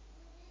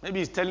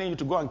 Maybe it's telling you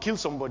to go and kill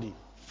somebody,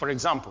 for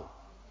example.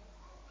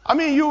 I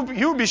mean,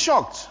 you'll be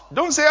shocked.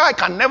 Don't say, I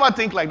can never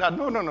think like that.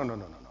 No.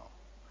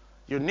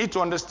 You need to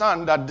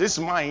understand that this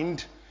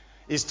mind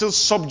is still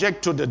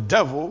subject to the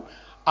devil,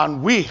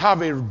 and we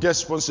have a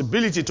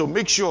responsibility to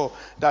make sure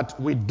that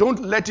we don't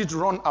let it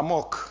run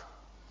amok.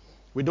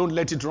 We don't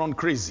let it run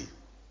crazy.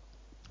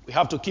 We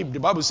have to keep, the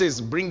Bible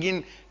says,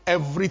 bringing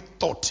every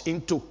thought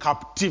into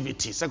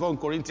captivity. 2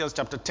 Corinthians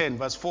chapter 10,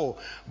 verse 4.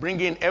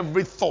 Bringing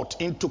every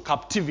thought into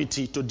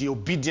captivity to the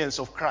obedience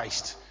of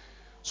Christ.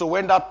 So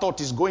when that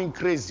thought is going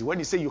crazy, when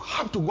you say you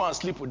have to go and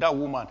sleep with that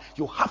woman,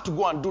 you have to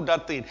go and do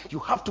that thing, you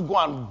have to go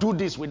and do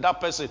this with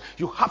that person,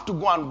 you have to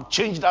go and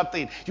change that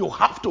thing, you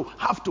have to.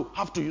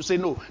 You say,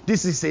 no,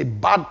 this is a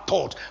bad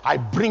thought. I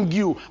bring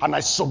you and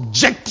I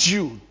subject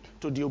you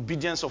to the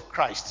obedience of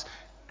Christ.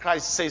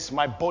 Christ says,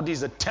 my body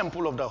is a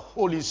temple of the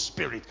Holy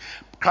Spirit.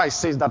 Christ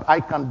says that I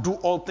can do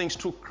all things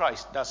through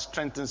Christ that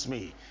strengthens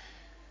me.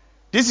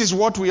 This is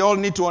what we all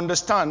need to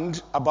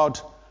understand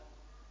about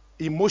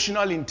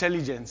emotional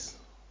intelligence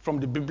from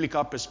the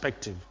biblical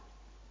perspective.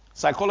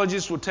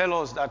 Psychologists will tell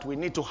us that we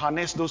need to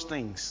harness those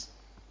things.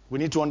 We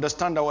need to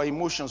understand our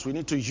emotions. We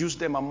need to use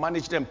them and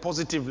manage them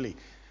positively.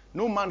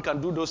 No man can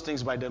do those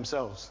things by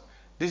themselves.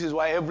 This is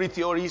why every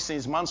theory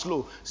since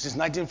Maslow, since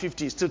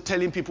 1950, is still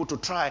telling people to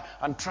try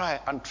and try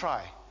and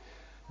try.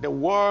 The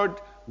word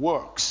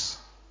works.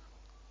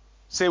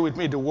 Say with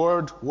me, the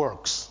word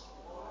works.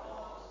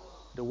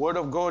 The word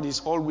of God is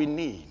all we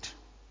need.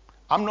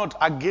 I'm not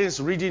against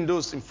reading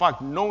those. In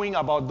fact, knowing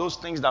about those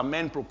things that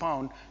men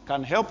propound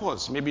can help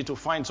us maybe to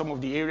find some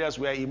of the areas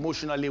where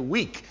emotionally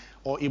weak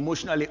or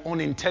emotionally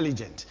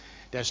unintelligent.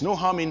 There's no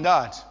harm in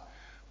that.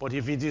 But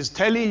if it is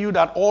telling you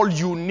that all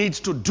you need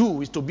to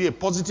do is to be a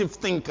positive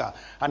thinker,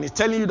 and it's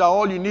telling you that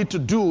all you need to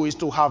do is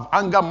to have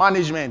anger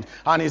management,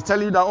 and it's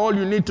telling you that all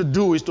you need to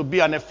do is to be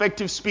an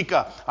effective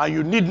speaker, and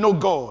you need no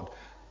God,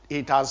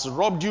 it has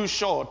robbed you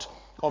short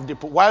of the,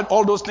 while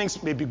all those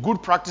things may be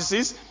good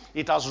practices,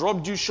 it has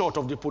robbed you short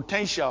of the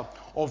potential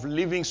of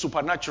living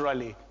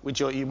supernaturally with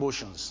your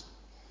emotions.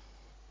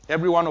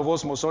 Every one of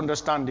us must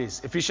understand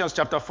this. Ephesians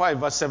chapter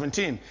 5, verse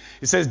 17.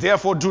 It says,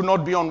 therefore do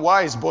not be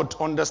unwise, but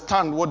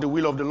understand what the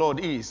will of the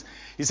Lord is.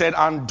 He said,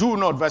 and do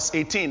not, verse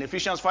 18,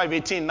 Ephesians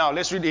 5:18. Now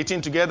let's read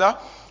 18 together.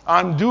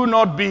 And do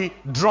not be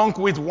drunk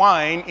with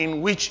wine,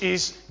 in which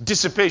is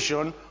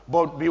dissipation,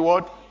 but be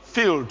what?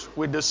 Filled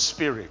with the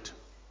Spirit.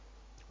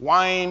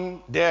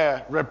 Wine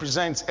there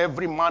represents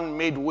every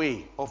man-made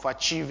way of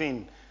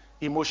achieving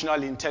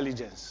emotional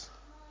intelligence.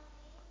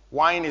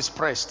 Wine is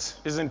pressed,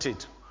 isn't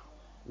it?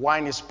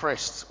 Wine is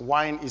pressed.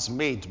 Wine is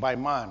made by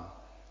man.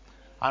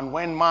 And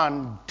when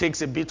man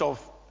takes a bit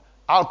of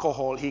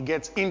alcohol, he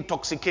gets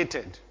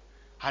intoxicated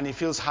and he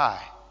feels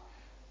high.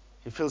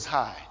 He feels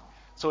high.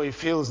 So he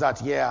feels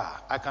that, yeah,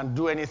 I can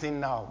do anything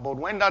now. But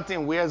when that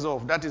thing wears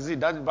off, that is it.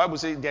 That the Bible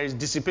says there is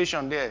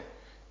dissipation there.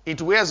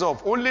 It wears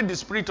off. Only the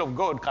Spirit of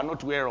God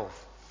cannot wear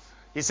off.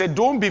 He said,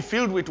 don't be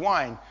filled with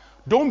wine.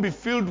 Don't be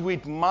filled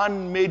with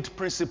man-made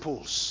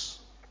principles.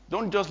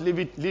 Don't just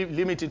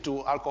limit it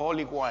to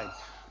alcoholic wine.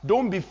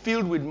 Don't be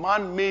filled with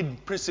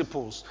man-made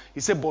principles.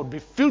 He said, but be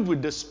filled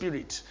with the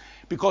Spirit.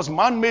 Because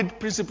man-made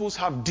principles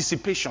have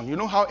dissipation. You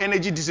know how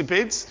energy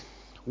dissipates?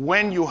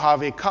 When you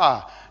have a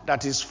car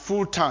that is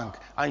full tank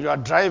and you are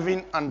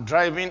driving and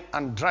driving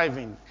and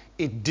driving,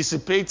 it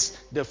dissipates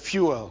the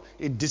fuel.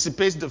 It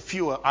dissipates the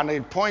fuel. And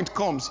a point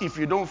comes, if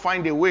you don't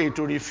find a way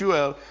to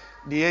refuel,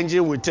 the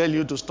engine will tell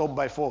you to stop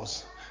by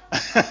force.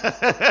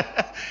 The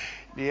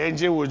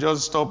engine will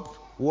just stop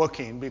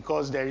working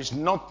because there is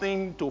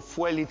nothing to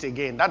fuel it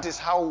again. That is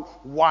how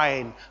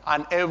wine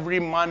and every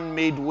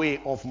man-made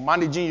way of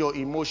managing your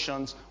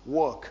emotions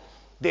work.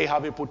 They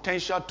have a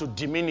potential to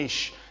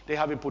diminish. They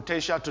have a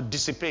potential to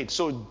dissipate.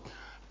 So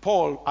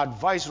Paul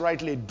advised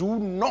rightly, do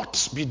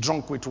not be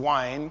drunk with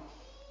wine,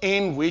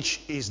 in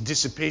which is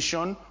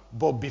dissipation,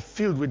 but be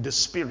filled with the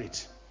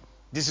Spirit.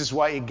 This is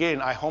why,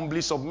 again, I humbly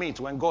submit.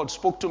 When God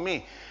spoke to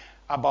me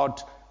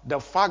about the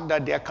fact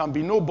that there can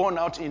be no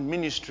burnout in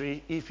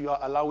ministry if you are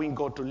allowing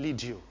God to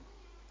lead you.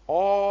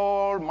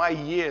 All my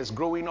years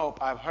growing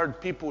up, I've heard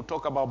people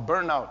talk about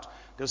burnout.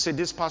 They'll say,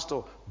 this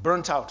pastor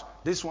burnt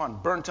out, this one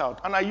burnt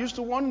out. And I used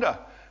to wonder.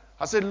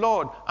 I said,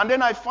 Lord, and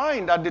then I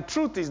find that the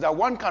truth is that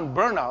one can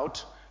burn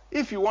out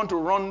if you want to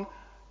run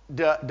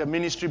the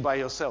ministry by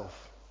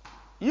yourself.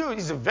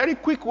 It's a very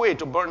quick way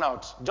to burn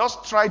out.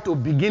 Just try to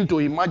begin to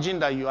imagine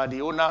that you are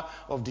the owner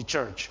of the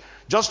church.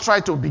 Just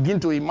try to begin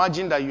to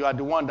imagine that you are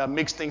the one that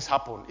makes things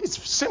happen. It's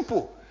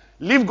simple.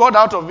 Leave God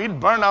out of it,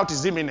 burnout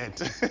is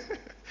imminent.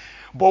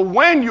 But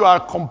when you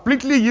are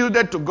completely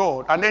yielded to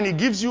God, and then He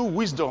gives you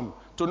wisdom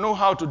to know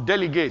how to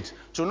delegate,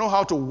 to know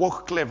how to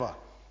work clever.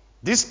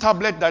 This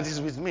tablet that is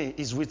with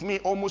me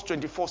almost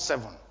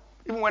 24/7.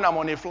 Even when I'm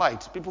on a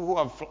flight, people who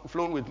have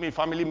flown with me,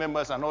 family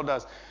members and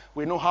others,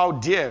 we know how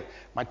dear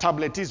my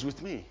tablet is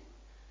with me.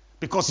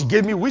 Because He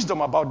gave me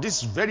wisdom about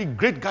this very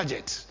great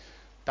gadget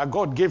that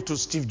God gave to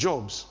Steve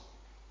Jobs.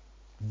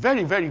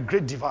 Very, very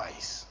great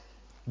device.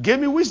 Gave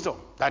me wisdom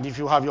that if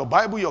you have your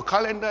Bible, your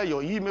calendar,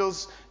 your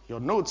emails, your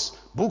notes,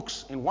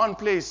 books in one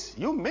place,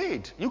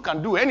 you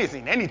can do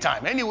anything,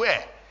 anytime,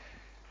 anywhere.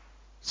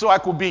 So I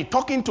could be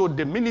talking to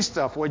the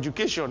minister for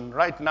education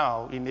right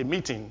now in a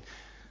meeting,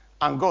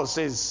 and God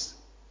says,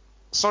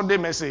 Sunday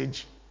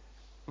message,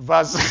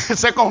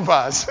 second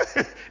verse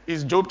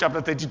is Job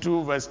chapter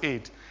 32, verse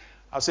 8.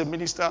 I say,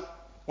 minister,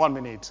 1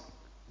 minute.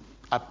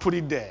 I put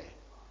it there.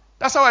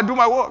 That's how I do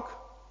my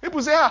work.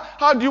 People say,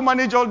 how do you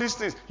manage all these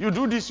things? You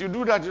do this, you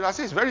do that. I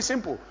say, it's very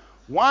simple.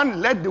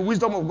 One, let the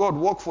wisdom of God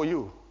work for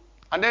you.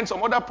 And then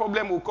some other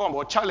problem will come,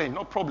 or challenge,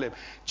 not problem.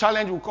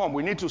 Challenge will come.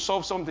 We need to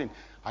solve something.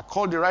 I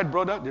call the right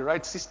brother, the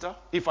right sister.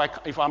 If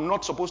I'm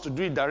not supposed to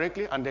do it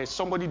directly, and there's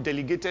somebody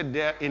delegated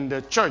there in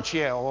the church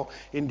here or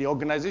in the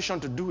organization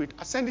to do it,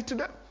 I send it to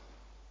them.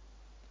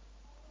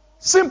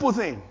 Simple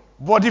thing.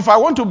 But if I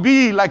want to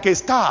be like a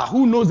star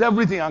who knows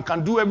everything and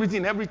can do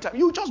everything every time,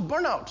 you just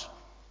burn out.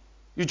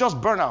 You just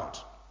burn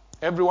out.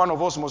 Every one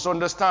of us must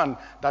understand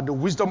that the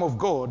wisdom of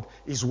God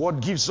is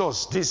what gives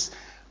us this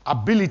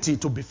ability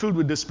to be filled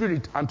with the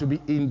Spirit and to be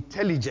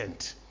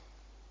intelligent.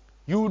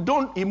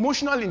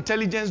 Emotional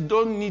intelligence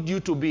don't need you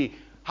to be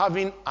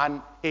having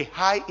a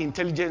high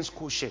intelligence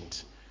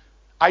quotient.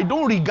 I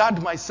don't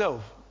regard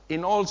myself,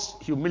 in all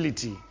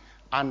humility,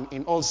 and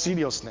in all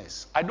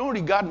seriousness, I don't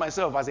regard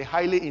myself as a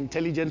highly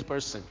intelligent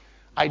person.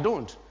 I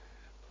don't.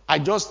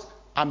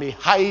 I'm a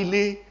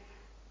high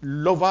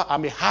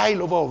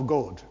lover of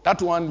God.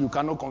 That one, you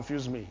cannot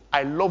confuse me.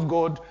 I love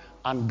God,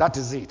 and that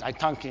is it. I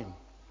thank him.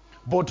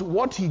 But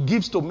what he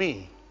gives to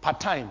me part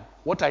time,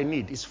 what I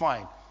need, is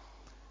fine.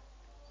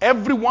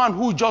 Everyone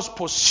who just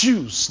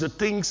pursues the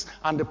things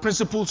and the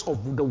principles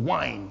of the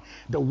wine,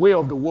 the way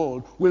of the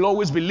world, will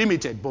always be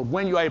limited. But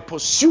when you are a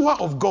pursuer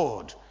of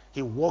God,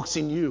 he works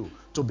in you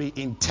to be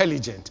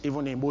intelligent,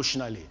 even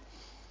emotionally.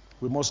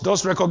 We must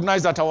thus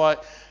recognize that our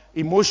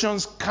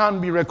emotions can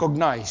be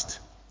recognized.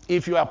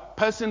 If you are a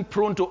person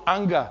prone to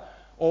anger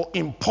or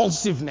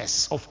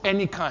impulsiveness of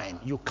any kind,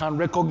 you can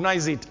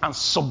recognize it and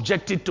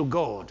subject it to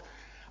God.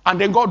 And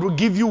then God will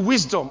give you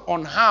wisdom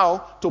on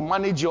how to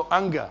manage your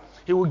anger.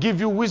 He will give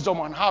you wisdom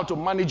on how to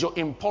manage your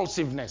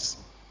impulsiveness.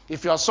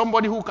 If you are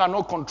somebody who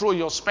cannot control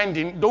your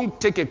spending, don't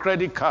take a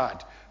credit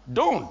card.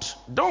 Don't.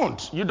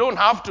 You don't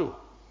have to.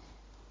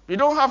 You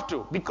don't have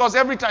to. Because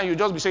every time you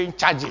just be saying,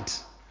 charge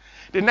it.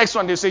 The next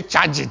one, they say,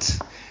 charge it.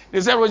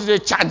 They say,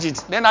 charge it.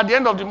 Then at the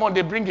end of the month,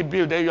 they bring a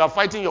bill. Then you are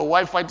fighting your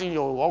wife, fighting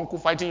your uncle,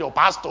 fighting your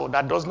pastor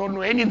that does not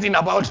know anything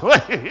about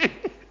it.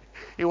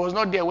 He was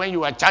not there when you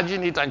were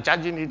charging it and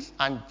charging it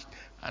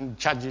and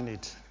charging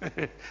it.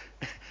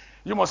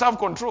 You must have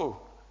control.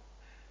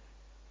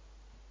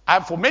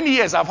 For many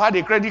years, I've had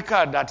a credit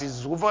card that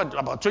is over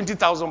about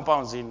 20,000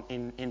 pounds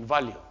in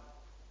value.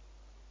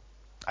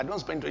 I don't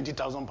spend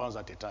 20,000 pounds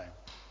at a time.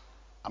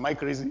 Am I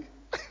crazy?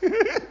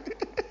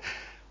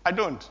 I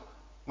don't.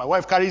 My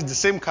wife carries the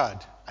same card.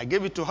 I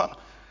gave it to her.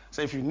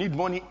 So if you need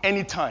money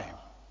anytime.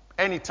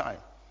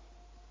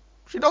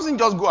 She doesn't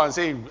just go and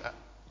say,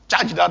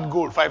 charge that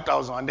gold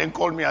 5,000 and then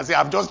call me and say,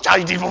 I've just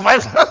charged it for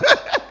 5,000.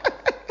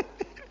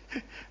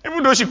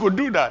 Even though she could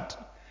do that.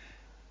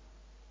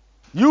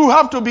 You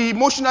have to be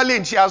emotionally,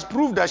 and she has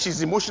proved that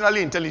she's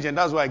emotionally intelligent.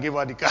 That's why I gave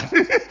her the card.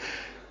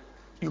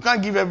 You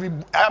can't give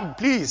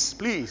please.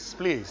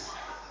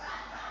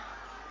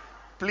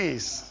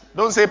 Please.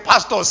 Don't say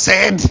pastor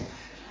said.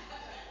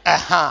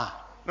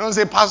 Don't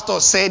say pastor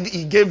said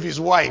he gave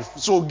his wife,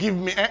 so give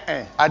me.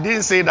 I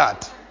didn't say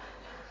that.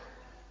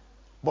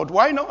 But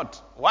why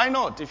not? Why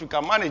not? If you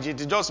can manage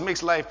it, it just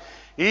makes life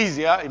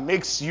easier. It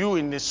makes you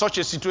in such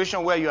a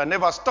situation where you are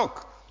never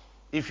stuck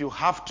if you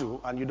have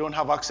to and you don't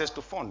have access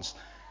to funds.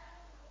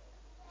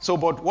 So,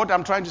 but what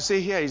I'm trying to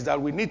say here is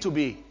that we need to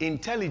be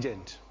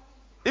intelligent.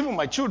 Even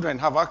my children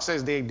have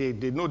access. They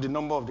know the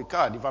number of the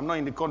card. If I'm not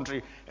in the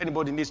country,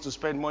 anybody needs to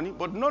spend money.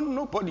 But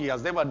nobody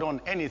has ever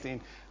done anything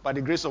by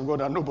the grace of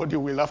God, and nobody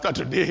will after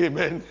today.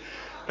 Amen.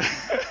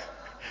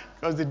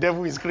 Because the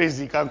devil is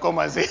crazy. He can come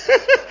and say,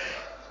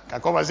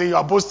 you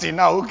are boasting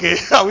now. Okay,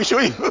 I will show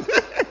you.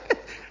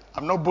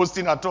 I'm not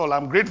boasting at all.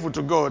 I'm grateful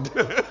to God.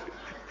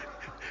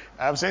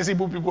 I have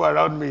sensible people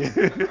around me.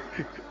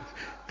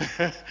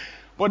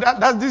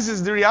 But this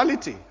is the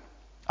reality.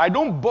 I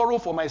don't borrow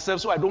for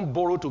myself, so I don't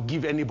borrow to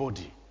give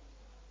anybody.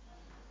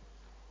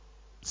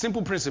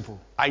 Simple principle.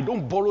 I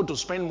don't borrow to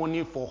spend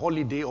money for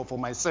holiday or for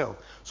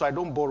myself, so I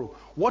don't borrow.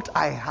 What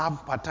I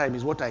have per time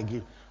is what I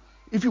give.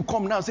 If you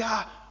come now and say,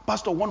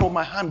 Pastor, one of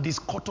my hand is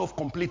cut off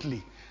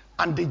completely,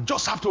 and they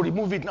just have to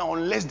remove it now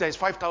unless there is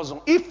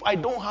 5,000. If I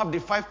don't have the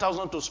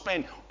 5,000 to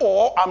spend,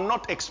 or I'm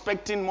not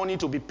expecting money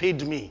to be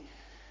paid me,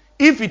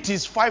 if it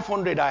is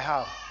 500 I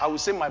have, I will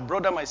say, my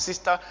brother, my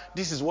sister,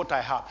 this is what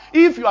I have.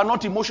 If you are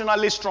not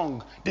emotionally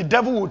strong, the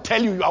devil will tell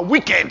you are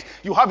wicked.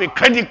 You have a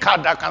credit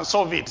card that can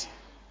solve it.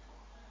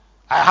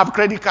 I have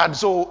credit card,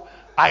 so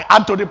I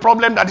add to the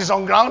problem that is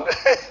on ground.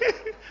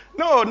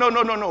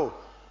 No.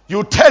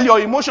 You tell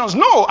your emotions,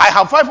 no, I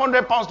have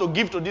 500 pounds to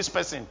give to this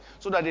person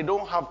so that they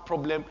don't have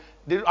problem.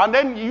 And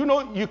then,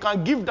 you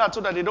can give that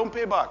so that they don't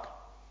pay back.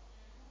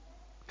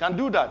 Can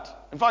do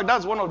that. In fact,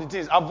 that's one of the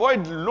things.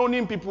 Avoid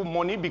loaning people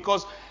money,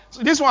 because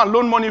this one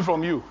loan money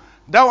from you.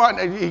 That one,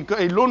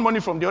 a loan money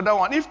from the other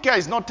one. If care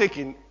is not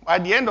taken,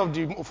 at the end of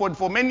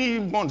for many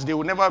months, they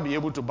will never be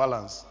able to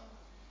balance.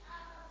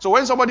 So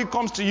when somebody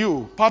comes to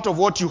you, part of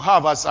what you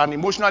have as an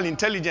emotional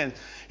intelligence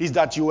is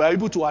that you are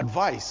able to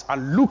advise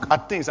and look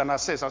at things and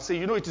assess and say,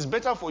 it is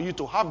better for you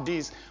to have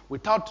this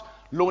without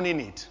loaning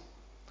it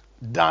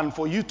than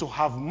for you to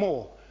have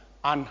more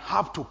and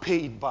have to pay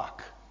it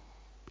back.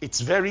 It's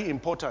very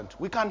important.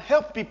 We can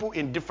help people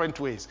in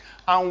different ways.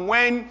 And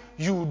when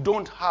you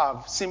don't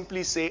have,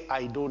 simply say,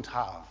 I don't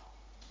have.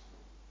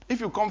 If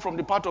you come from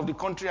the part of the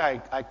country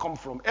I come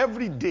from,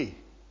 every day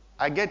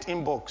I get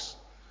inbox.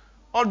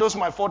 All those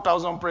my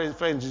 4,000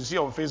 friends you see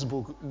on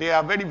Facebook, they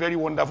are very, very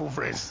wonderful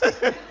friends.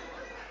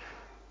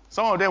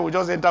 Some of them will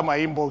just enter my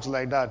inbox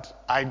like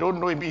that. I don't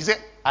know him. He said,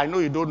 I know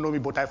you don't know me,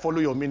 but I follow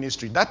your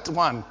ministry. That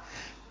one,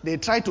 they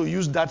try to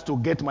use that to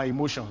get my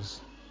emotions.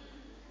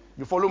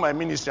 You follow my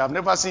ministry. I've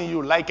never seen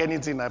you like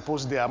anything I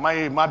post there. Am I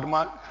a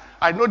madman?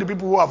 I know the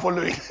people who are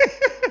following.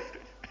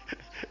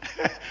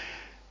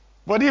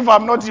 But if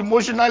I'm not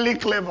emotionally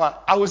clever,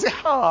 I will say,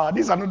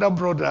 this is another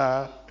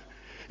brother.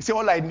 You say,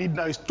 all I need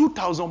now is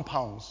 2,000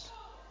 pounds.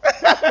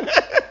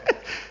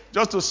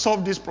 Just to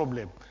solve this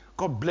problem.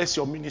 God bless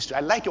your ministry.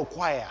 I like your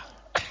choir.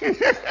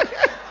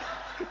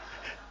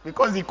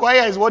 Because the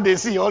choir is what they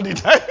see all the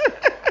time.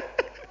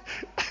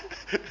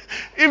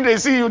 If they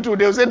see you too,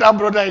 they'll say that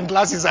brother in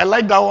glasses, I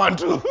like that one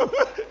too.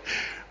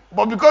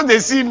 But because they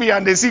see me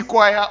and they see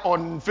choir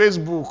on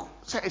Facebook,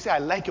 so I say, I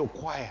like your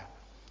choir.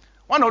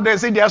 One of them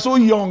say they are so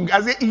young.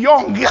 I say,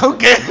 young,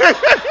 okay.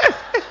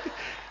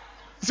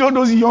 So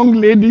those young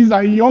ladies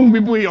and young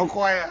people in your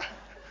choir.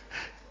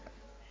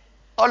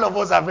 All of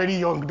us are very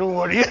young, don't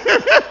worry.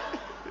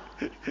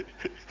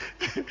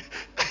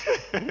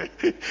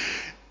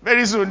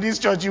 Very soon, this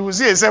church, you will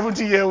see a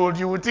 70-year-old,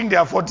 you will think they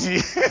are 40,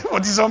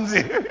 40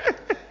 something.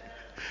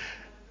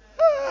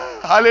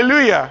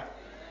 Hallelujah.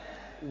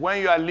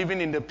 When you are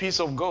living in the peace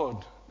of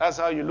God, that's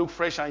how you look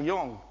fresh and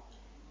young.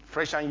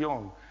 Fresh and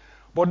young.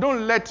 But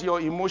don't let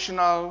your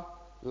emotional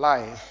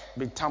life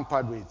be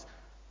tampered with.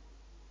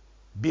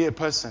 Be a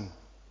person.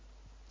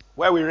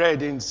 Where we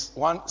read in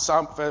 1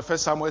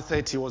 Samuel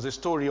 30 was a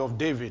story of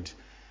David.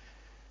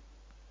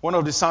 One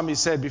of the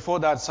psalmists said before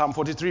that, Psalm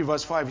 43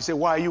 verse 5, he said,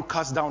 why are you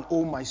cast down,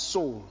 O my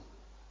soul?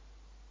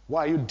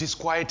 Why are you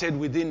disquieted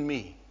within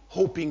me?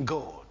 Hope in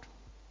God.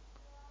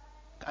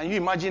 Can you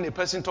imagine a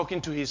person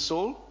talking to his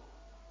soul?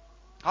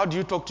 How do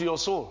you talk to your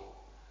soul?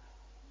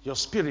 Your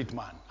spirit,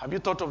 man. Have you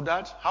thought of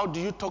that? How do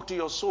you talk to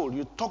your soul?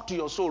 You talk to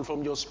your soul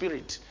from your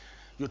spirit.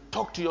 You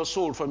talk to your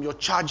soul from your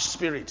charged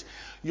spirit.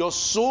 Your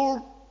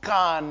soul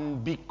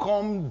can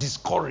become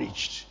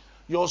discouraged.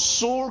 Your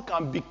soul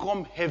can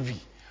become heavy.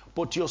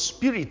 But your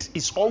spirit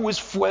is always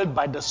fueled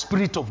by the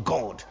Spirit of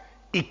God.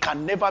 It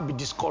can never be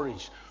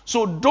discouraged.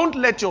 So don't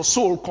let your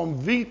soul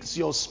convince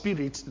your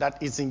spirit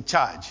that it's in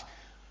charge.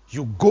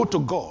 You go to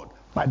God.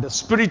 By the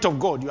Spirit of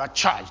God, you are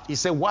charged. He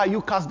said, why are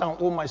you cast down,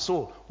 O my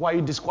soul? Why are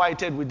you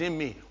disquieted within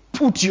me?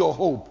 Put your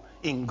hope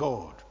in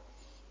God.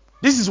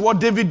 This is what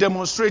David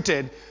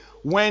demonstrated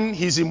when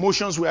his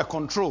emotions were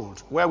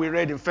controlled. Where we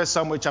read in 1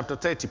 Samuel chapter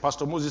 30.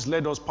 Pastor Moses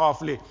led us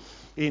powerfully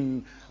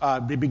in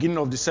the beginning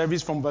of the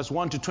service from verse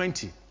 1 to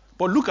 20.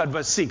 But look at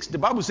verse 6. The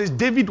Bible says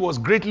David was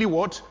greatly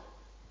what?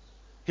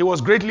 He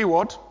was greatly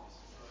what?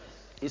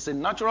 It's a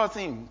natural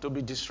thing to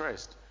be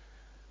distressed.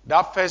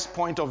 That first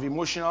point of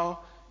emotional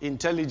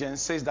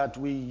intelligence says that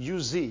we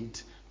use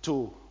it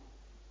to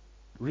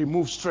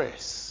remove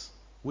stress.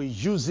 We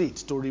use it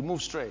to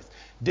remove stress.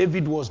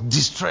 David was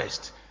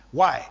distressed.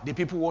 Why? The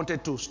people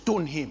wanted to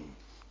stone him.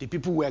 The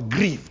people were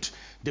grieved.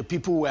 The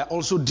people were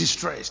also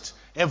distressed.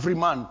 Every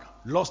man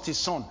lost his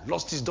son,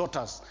 lost his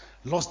daughters,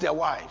 lost their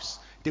wives.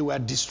 They were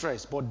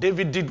distressed. But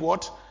David did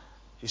what?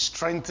 He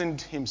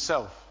strengthened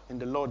himself in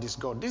the Lord his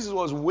God. This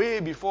was way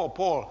before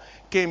Paul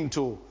came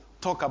to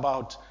talk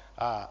about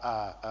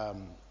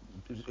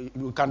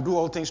we can do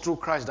all things through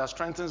Christ that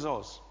strengthens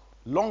us.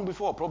 Long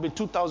before, probably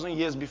 2,000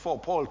 years before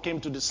Paul came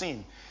to the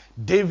scene,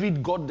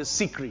 David got the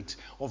secret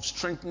of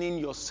strengthening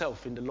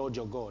yourself in the Lord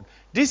your God.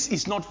 This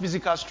is not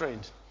physical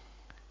strength.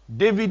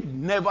 David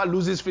never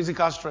loses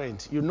physical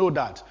strength. You know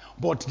that.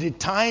 But the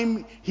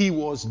time he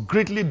was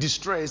greatly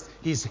distressed,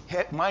 his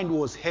mind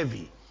was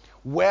heavy.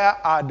 Where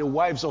are the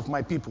wives of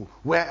my people?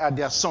 Where are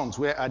their sons?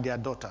 Where are their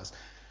daughters?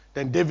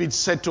 Then David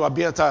said to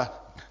Abiathar,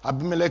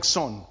 Abimelech's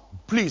son,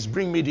 please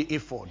bring me the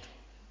ephod.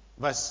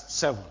 Verse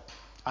 7.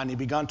 And he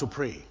began to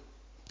pray.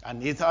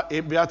 And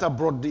Abiathar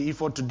brought the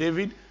ephod to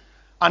David.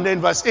 And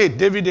then verse 8,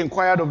 David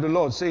inquired of the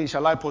Lord, saying,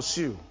 shall I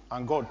pursue?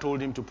 And God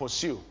told him to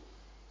pursue.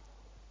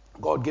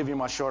 God gave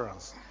him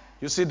assurance.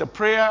 You see, the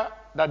prayer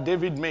that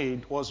David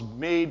made was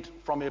made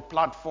from a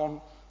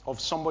platform of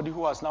somebody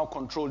who has now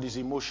controlled his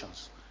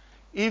emotions.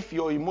 If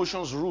your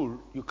emotions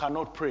rule, you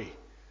cannot pray.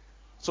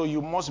 So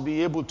you must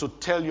be able to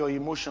tell your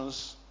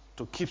emotions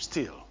to keep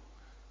still.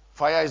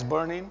 Fire is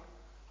burning.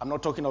 I'm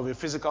not talking of a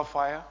physical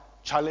fire.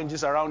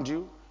 Challenges around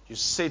you. You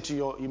say to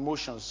your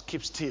emotions,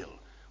 keep still.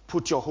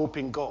 Put your hope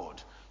in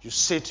God. You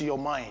say to your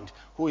mind,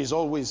 who is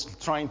always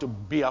trying to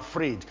be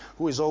afraid,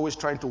 who is always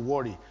trying to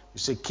worry, you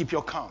say, keep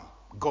your calm.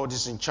 God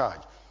is in charge.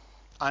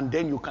 And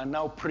then you can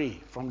now pray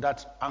from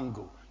that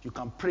angle. You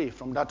can pray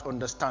from that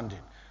understanding.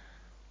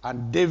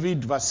 And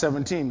David, verse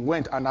 17,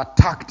 went and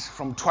attacked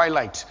from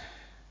twilight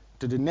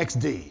to the next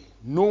day.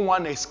 No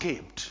one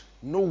escaped.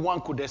 No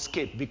one could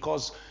escape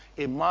because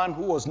a man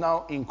who was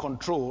now in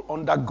control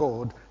under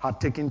God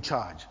had taken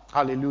charge.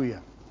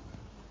 Hallelujah.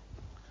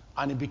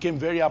 And it became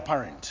very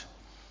apparent.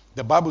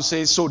 The Bible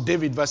says, so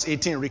David, verse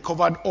 18,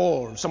 recovered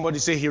all. Somebody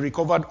say he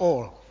recovered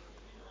all.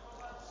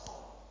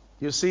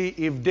 You see,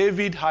 if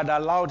David had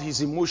allowed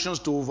his emotions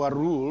to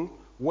overrule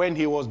when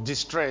he was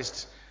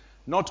distressed,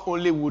 not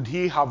only would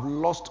he have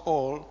lost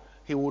all,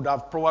 he would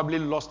have probably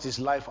lost his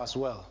life as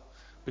well.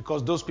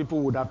 Because those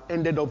people would have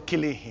ended up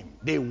killing him.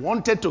 They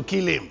wanted to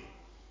kill him.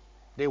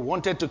 They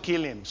wanted to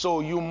kill him. So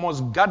you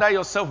must gather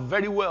yourself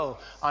very well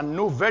and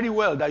know very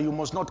well that you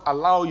must not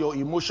allow your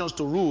emotions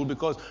to rule,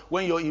 because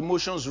when your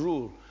emotions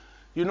rule,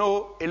 you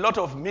know, a lot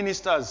of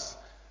ministers,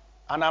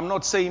 and I'm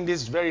not saying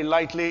this very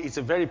lightly, it's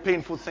a very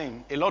painful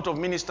thing. A lot of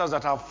ministers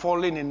that have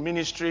fallen in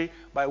ministry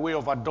by way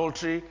of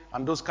adultery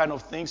and those kind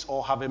of things,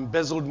 or have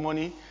embezzled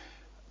money,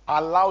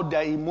 allowed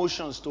their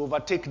emotions to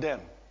overtake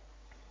them.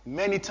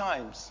 Many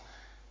times,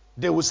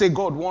 they will say,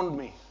 God warned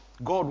me.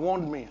 God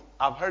warned me.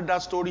 I've heard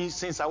that story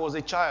since I was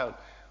a child.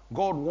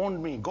 God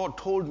warned me. God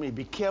told me,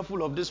 be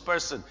careful of this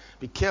person.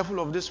 Be careful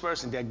of this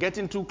person. They're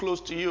getting too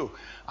close to you.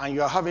 And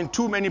you are having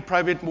too many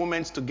private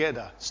moments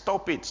together.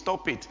 Stop it.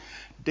 Stop it.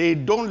 They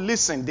don't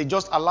listen. They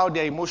just allow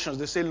their emotions.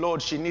 They say,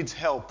 Lord, she needs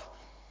help.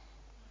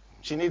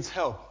 She needs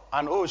help.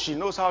 And oh, she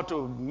knows how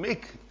to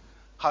make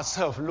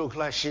herself look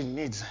like she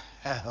needs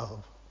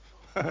help.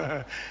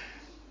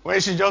 When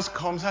she just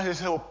comes out and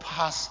says, oh,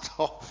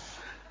 Pastor,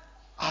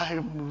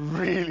 I'm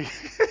really...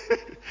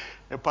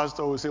 The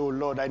pastor will say, oh,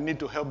 Lord, I need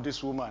to help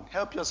this woman.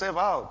 Help yourself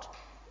out.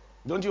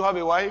 Don't you have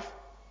a wife?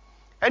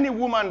 Any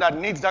woman that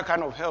needs that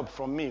kind of help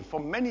from me, for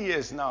many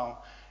years now,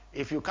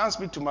 if you can't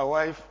speak to my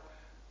wife,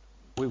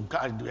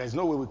 there's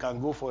no way we can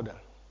go further.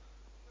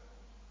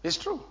 It's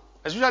true.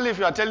 Especially if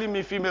you are telling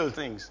me female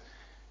things.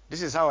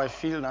 This is how I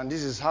feel and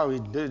this is how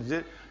it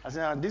did. I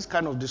say, this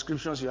kind of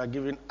descriptions you are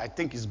giving, I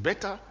think is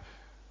better.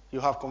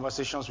 You have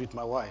conversations with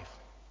my wife.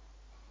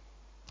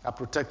 I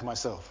protect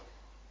myself.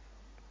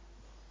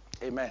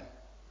 Amen.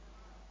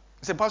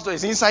 I say, Pastor,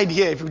 it's inside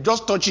here. If you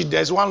just touch it,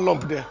 there's one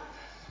lump there.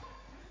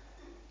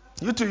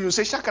 You too, you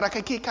say,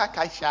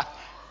 Shakarakakikakasha.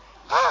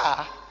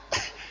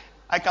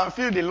 I can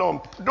feel the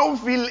lump. Don't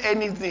feel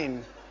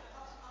anything.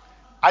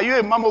 Are you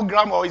a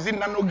mammogram or is it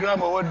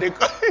nanogram or what they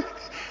call it?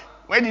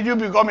 When did you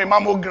become a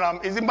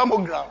mammogram? Is it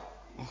mammogram?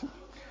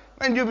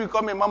 When did you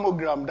become a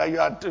mammogram that you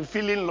are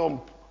feeling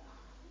lump?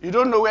 You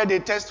don't know where they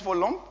test for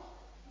lump?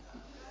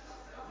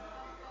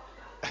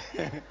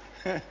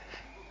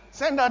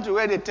 Send her to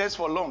where they test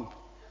for lump.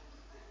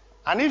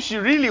 And if she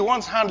really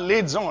wants hand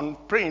laid on,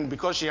 praying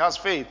because she has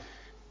faith,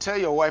 tell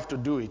your wife to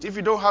do it. If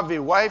you don't have a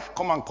wife,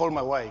 come and call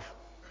my wife.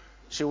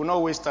 She will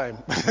not waste time.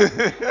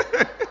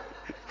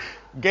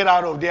 Get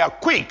out of there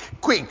quick,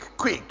 quick,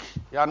 quick.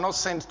 You are not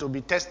sent to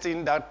be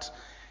testing that.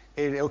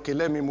 Okay,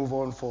 let me move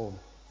on for.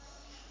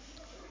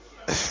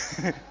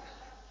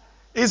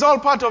 It's all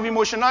part of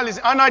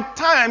emotionalism. And at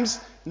times,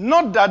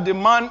 not that the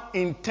man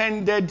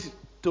intended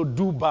to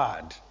do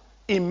bad.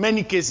 In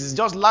many cases,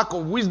 just lack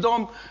of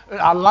wisdom,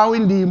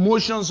 allowing the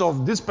emotions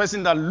of this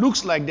person that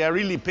looks like they're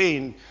really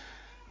paying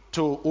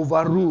to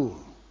overrule.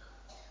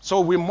 So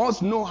we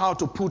must know how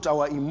to put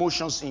our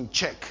emotions in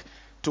check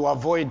to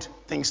avoid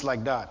things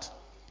like that.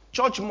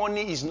 Church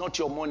money is not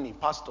your money,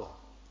 pastor.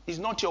 It's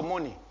not your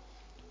money.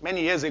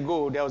 Many years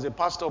ago, there was a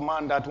pastor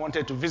man that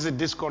wanted to visit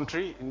this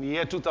country in the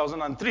year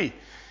 2003.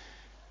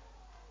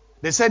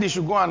 They said he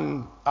should go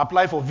and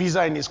apply for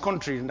visa in his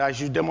country and that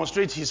he should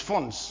demonstrate his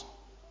funds.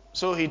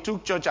 So he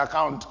took church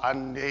account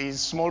and his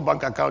small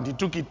bank account, he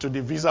took it to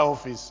the visa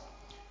office.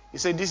 He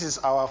said, this is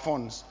our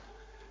funds.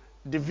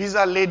 The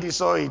visa lady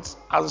saw it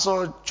and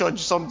saw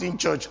something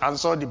church and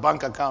saw the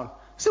bank account.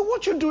 He said,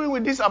 what you doing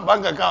with this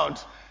bank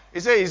account? He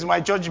said, it's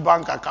my church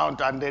bank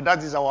account and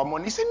that is our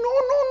money. He said,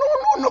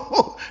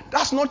 no,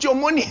 that's not your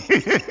money.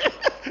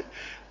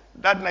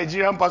 That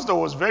Nigerian pastor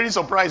was very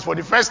surprised. For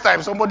the first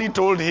time, somebody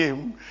told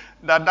him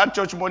that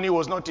church money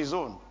was not his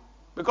own.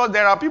 Because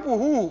there are people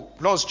who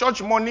lost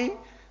church money,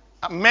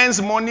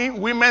 men's money,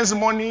 women's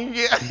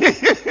money,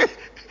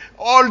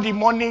 all the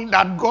money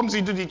that comes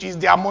into the church is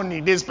their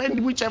money. They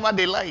spend whichever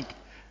they like.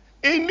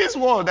 In this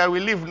world that we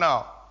live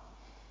now,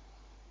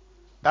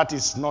 that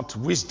is not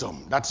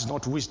wisdom. That is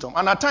not wisdom.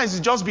 And at times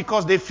it's just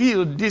because they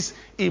feel this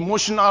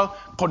emotional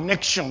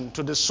connection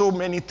to the so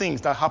many things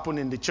that happen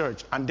in the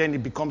church, and then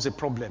it becomes a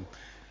problem.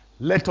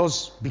 Let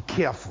us be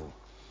careful.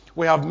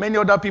 We have many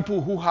other people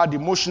who had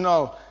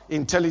emotional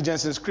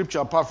intelligence in Scripture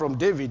apart from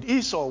David.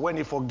 Esau, when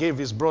he forgave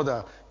his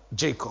brother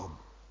Jacob,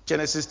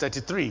 Genesis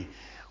 33.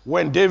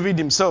 When David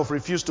himself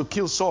refused to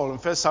kill Saul in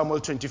 1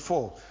 Samuel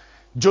 24.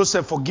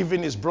 Joseph,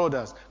 forgiving his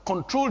brothers,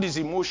 controlled his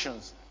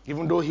emotions,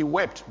 even though he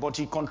wept, but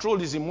he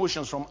controlled his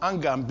emotions from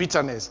anger and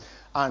bitterness,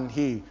 and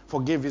he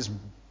forgave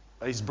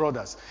his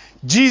brothers.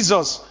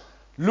 Jesus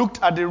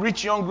looked at the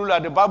rich young ruler,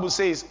 the Bible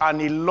says, and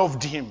he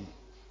loved him.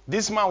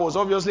 This man was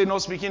obviously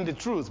not speaking the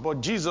truth,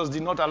 but Jesus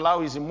did not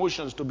allow his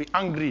emotions to be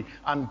angry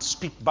and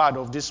speak bad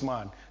of this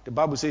man. The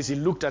Bible says he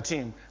looked at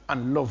him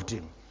and loved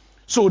him.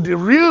 So the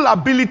real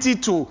ability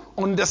to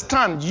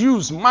understand,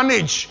 use,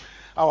 manage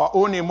our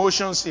own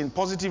emotions in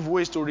positive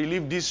ways to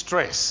relieve this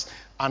stress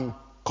and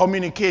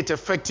communicate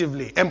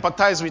effectively,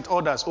 empathize with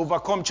others,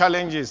 overcome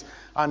challenges,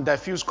 and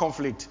diffuse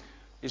conflict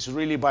is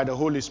really by the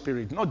Holy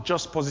Spirit, not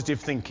just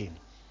positive thinking.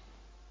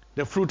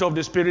 The fruit of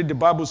the Spirit, the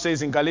Bible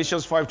says in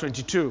Galatians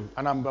 5:22,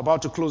 and I'm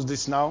about to close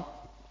this now,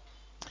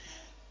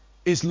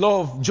 is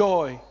love,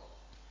 joy,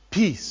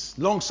 peace,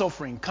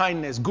 long-suffering,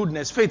 kindness,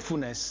 goodness,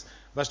 faithfulness.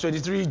 Verse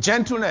 23,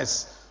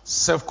 gentleness,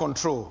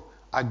 self-control.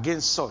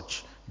 Against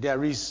such,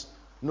 there is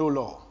no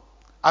law.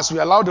 As we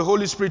allow the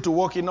Holy Spirit to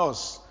work in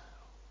us,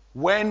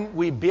 when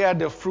we bear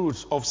the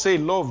fruits of, say,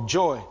 love,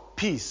 joy,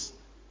 peace,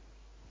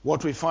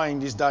 what we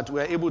find is that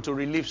we are able to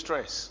relieve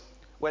stress.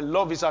 When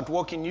love is at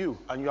work in you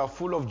and you are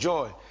full of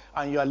joy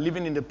and you are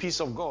living in the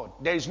peace of God,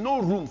 there is no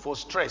room for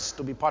stress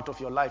to be part of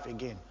your life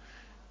again.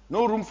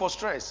 No room for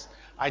stress.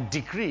 I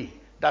decree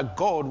that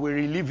God will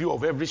relieve you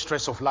of every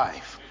stress of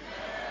life.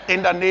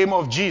 In the name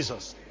of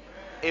Jesus.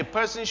 A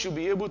person should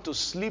be able to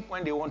sleep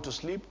when they want to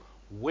sleep,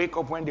 wake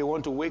up when they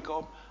want to wake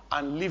up,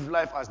 and live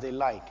life as they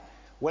like.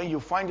 When you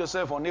find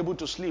yourself unable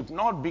to sleep,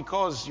 not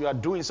because you are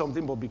doing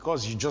something, but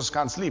because you just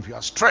can't sleep, you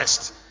are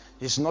stressed,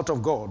 it's not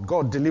of God.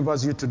 God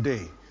delivers you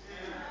today.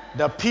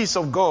 The peace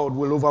of God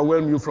will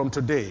overwhelm you from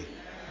today.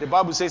 The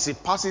Bible says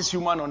it passes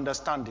human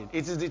understanding.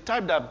 It is the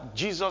type that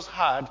Jesus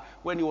had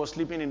when he was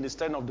sleeping in the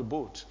stern of the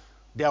boat.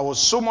 There was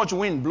so much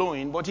wind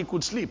blowing, but he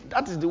could sleep.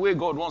 That is the way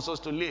God wants us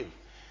to live.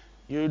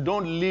 You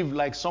don't live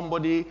like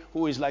somebody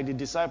who is like the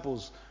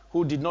disciples,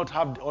 who did not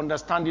have the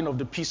understanding of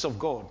the peace of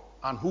God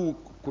and who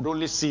could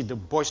only see the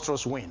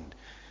boisterous wind.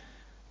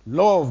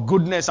 Love,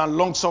 goodness, and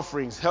long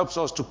sufferings helps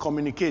us to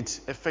communicate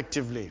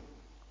effectively.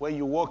 When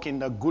you walk in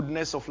the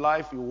goodness of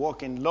life, you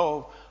walk in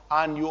love,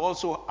 and you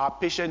also are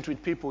patient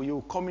with people,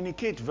 you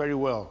communicate very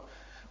well.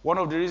 One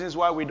of the reasons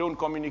why we don't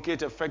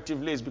communicate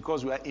effectively is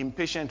because we are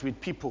impatient with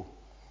people.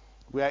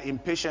 We are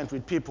impatient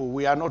with people.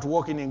 We are not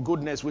walking in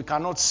goodness. We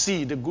cannot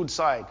see the good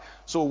side.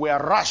 So we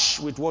are rash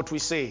with what we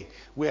say.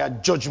 We are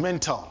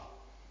judgmental.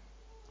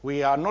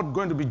 We are not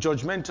going to be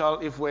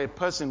judgmental if we're a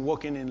person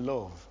walking in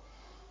love.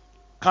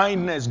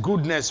 Kindness,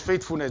 goodness,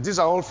 faithfulness, these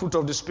are all fruit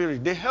of the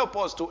Spirit. They help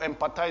us to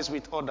empathize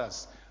with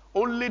others.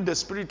 Only the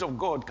Spirit of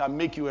God can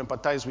make you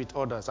empathize with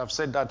others. I've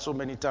said that so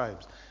many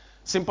times.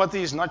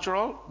 Sympathy is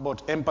natural,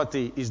 but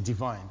empathy is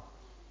divine.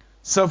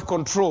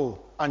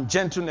 Self-control and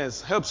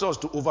gentleness helps us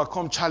to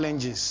overcome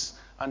challenges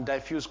and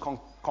diffuse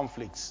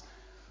conflicts.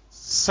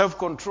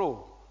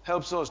 Self-control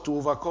helps us to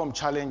overcome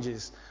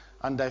challenges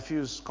and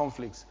diffuse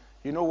conflicts.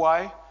 You know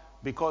why?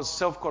 Because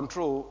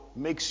self-control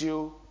makes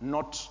you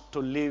not to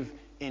live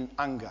in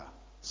anger.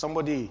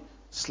 Somebody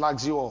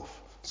slags you off.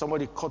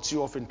 Somebody cuts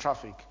you off in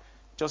traffic.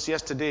 Just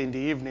yesterday in the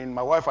evening,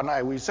 my wife and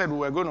I, we said we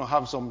were going to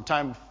have some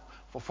time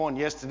for fun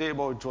yesterday,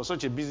 but it was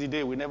such a busy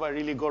day, we never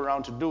really got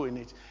around to doing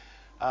it.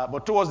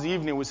 But towards the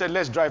evening, we said,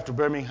 let's drive to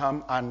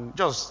Birmingham and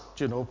just,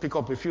 pick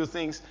up a few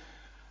things.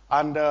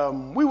 And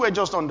we were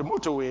just on the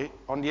motorway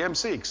on the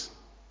M6.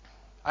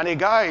 And a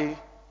guy,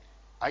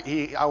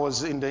 I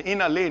was in the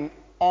inner lane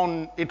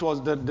it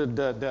was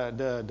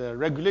the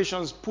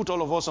regulations put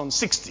all of us on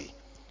 60.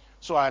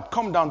 So I had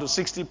come down to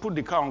 60, put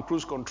the car on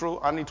cruise control,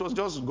 and it was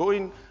just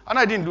going. And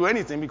I didn't do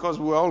anything because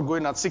we were all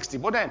going at 60.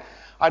 But then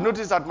I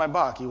noticed at my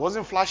back, he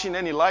wasn't flashing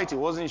any light. He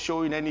wasn't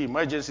showing any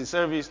emergency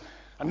service.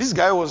 And this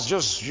guy was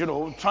just,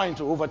 trying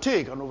to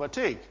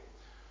overtake.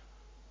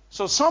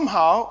 So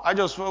somehow I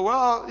just felt,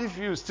 well, if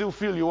you still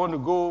feel you want to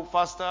go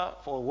faster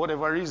for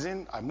whatever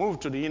reason, I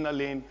moved to the inner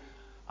lane,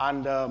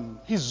 and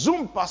he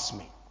zoomed past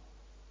me.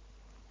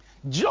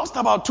 Just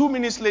about 2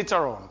 minutes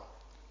later on,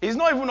 it's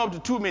not even up to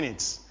 2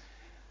 minutes.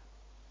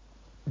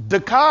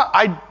 The car,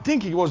 I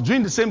think he was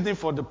doing the same thing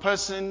for the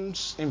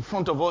persons in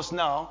front of us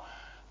now,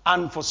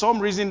 and for some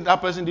reason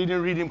that person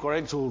didn't read him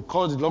correct, so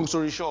cut the long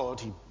story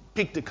short, he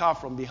picked the car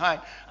from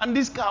behind, and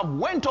this car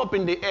went up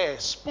in the air,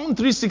 spun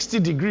 360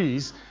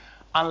 degrees,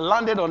 and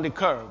landed on the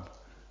curb.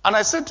 And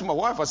I said to my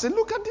wife, I said,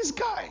 look at this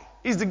guy.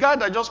 He's the guy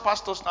that just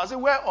passed us now. I said,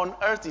 where on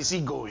earth is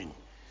he going?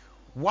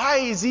 Why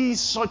is he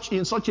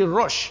in such a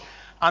rush?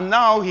 And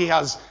now he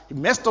has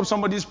messed up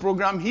somebody's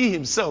program. He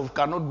himself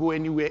cannot go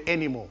anywhere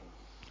anymore.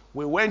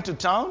 We went to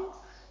town,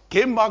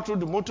 came back through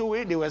the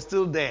motorway. They were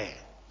still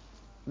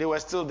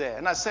there.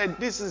 And I said,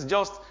 this is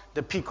just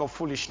the peak of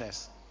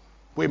foolishness.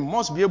 We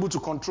must be able to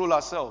control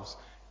ourselves.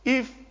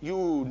 If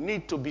you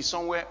need to be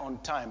somewhere on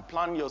time,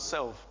 plan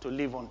yourself to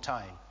live on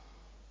time.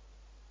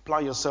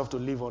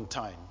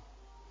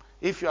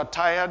 If you are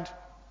tired,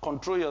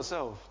 control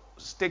yourself.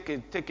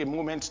 Take a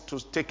moment to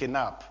take a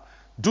nap.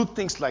 Do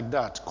things like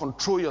that.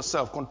 Control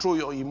yourself. Control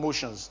your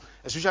emotions,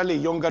 especially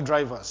younger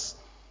drivers.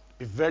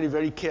 Be very,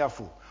 very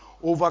careful.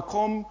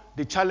 Overcome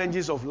the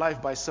challenges of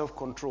life by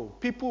self-control.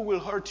 People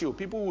will hurt you.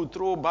 People will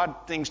throw bad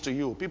things to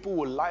you. People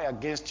will lie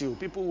against you.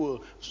 People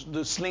will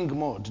sling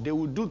mud. They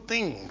will do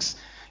things.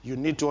 You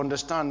need to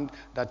understand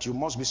that you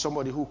must be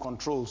somebody who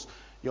controls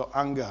your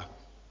anger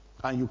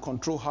and you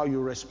control how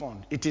you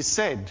respond. It is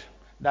said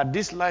that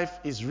this life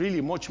is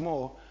really much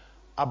more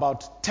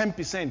about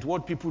 10%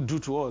 what people do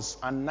to us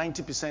and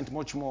 90%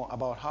 much more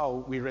about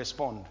how we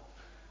respond.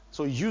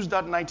 So use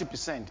that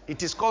 90%.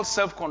 It is called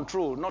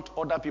self-control, not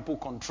other people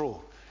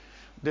control.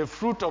 The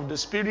fruit of the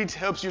Spirit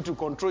helps you to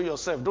control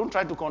yourself. Don't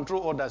try to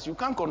control others. You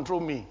can't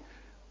control me.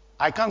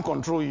 I can't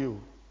control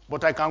you.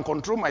 But I can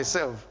control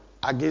myself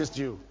against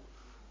you.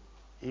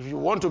 If you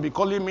want to be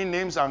calling me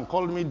names and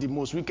call me the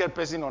most wicked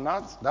person on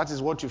earth, that is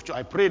what you've chosen.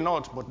 I pray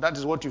not, but that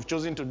is what you've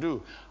chosen to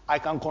do. I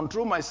can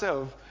control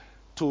myself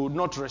to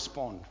not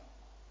respond.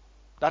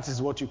 That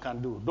is what you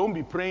can do. Don't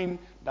be praying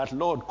that,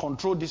 Lord,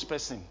 control this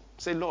person.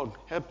 Say, Lord,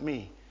 help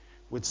me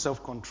with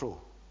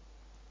self-control.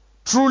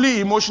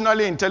 Truly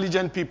emotionally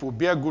intelligent people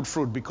bear good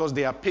fruit because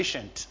they are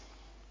patient.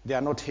 They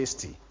are not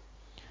hasty.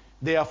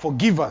 They are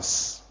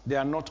forgivers. They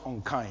are not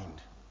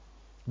unkind.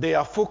 They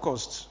are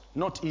focused,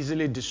 not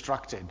easily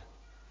distracted.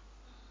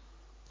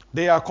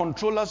 They are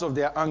controllers of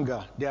their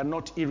anger. They are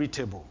not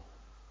irritable.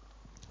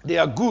 They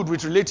are good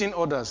with relating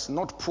others,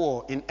 not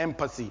poor in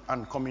empathy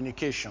and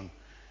communication.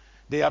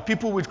 They are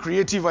people with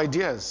creative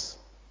ideas,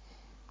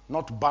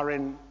 not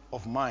barren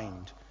of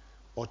mind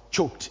or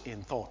choked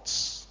in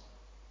thoughts.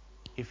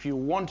 If you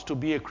want to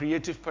be a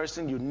creative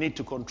person, you need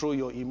to control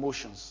your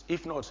emotions.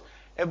 If not,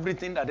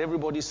 everything that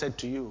everybody said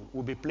to you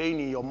will be playing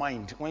in your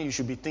mind when you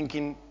should be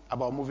thinking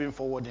about moving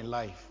forward in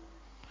life.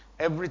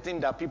 Everything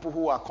that people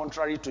who are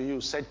contrary to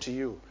you said to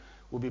you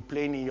will be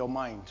playing in your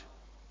mind.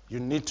 You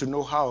need to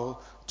know how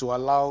to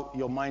allow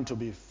your mind to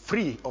be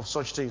free of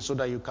such things so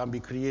that you can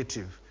be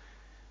creative.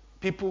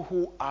 People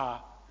who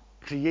are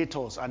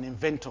creators and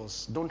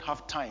inventors don't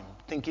have time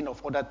thinking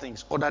of other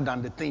things other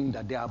than the thing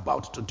that they are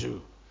about to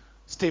do.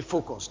 Stay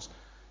focused.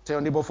 Tell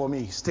your neighbor for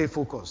me, stay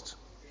focused.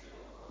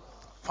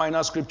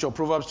 Final scripture,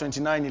 Proverbs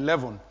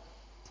 29:11.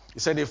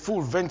 It said, a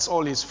fool vents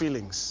all his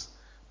feelings,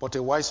 but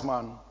a wise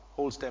man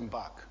holds them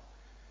back.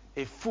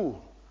 A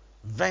fool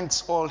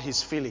vents all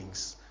his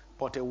feelings,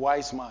 but a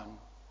wise man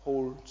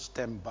holds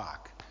them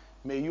back.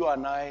 May you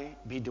and I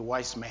be the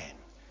wise men.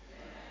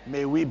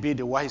 May we be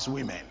the wise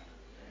women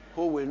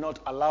who will not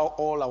allow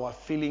all our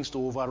feelings to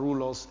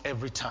overrule us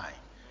every time.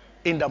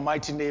 In the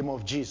mighty name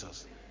of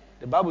Jesus.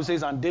 The Bible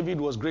says, and David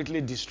was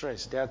greatly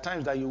distressed. There are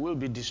times that you will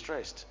be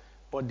distressed,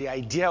 but the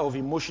idea of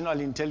emotional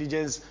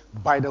intelligence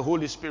by the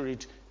Holy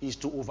Spirit is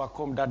to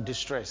overcome that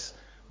distress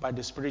by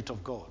the Spirit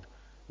of God.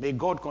 May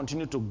God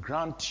continue to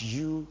grant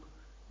you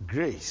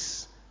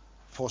grace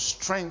for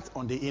strength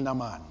on the inner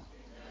man.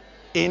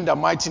 In the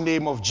mighty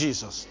name of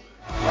Jesus.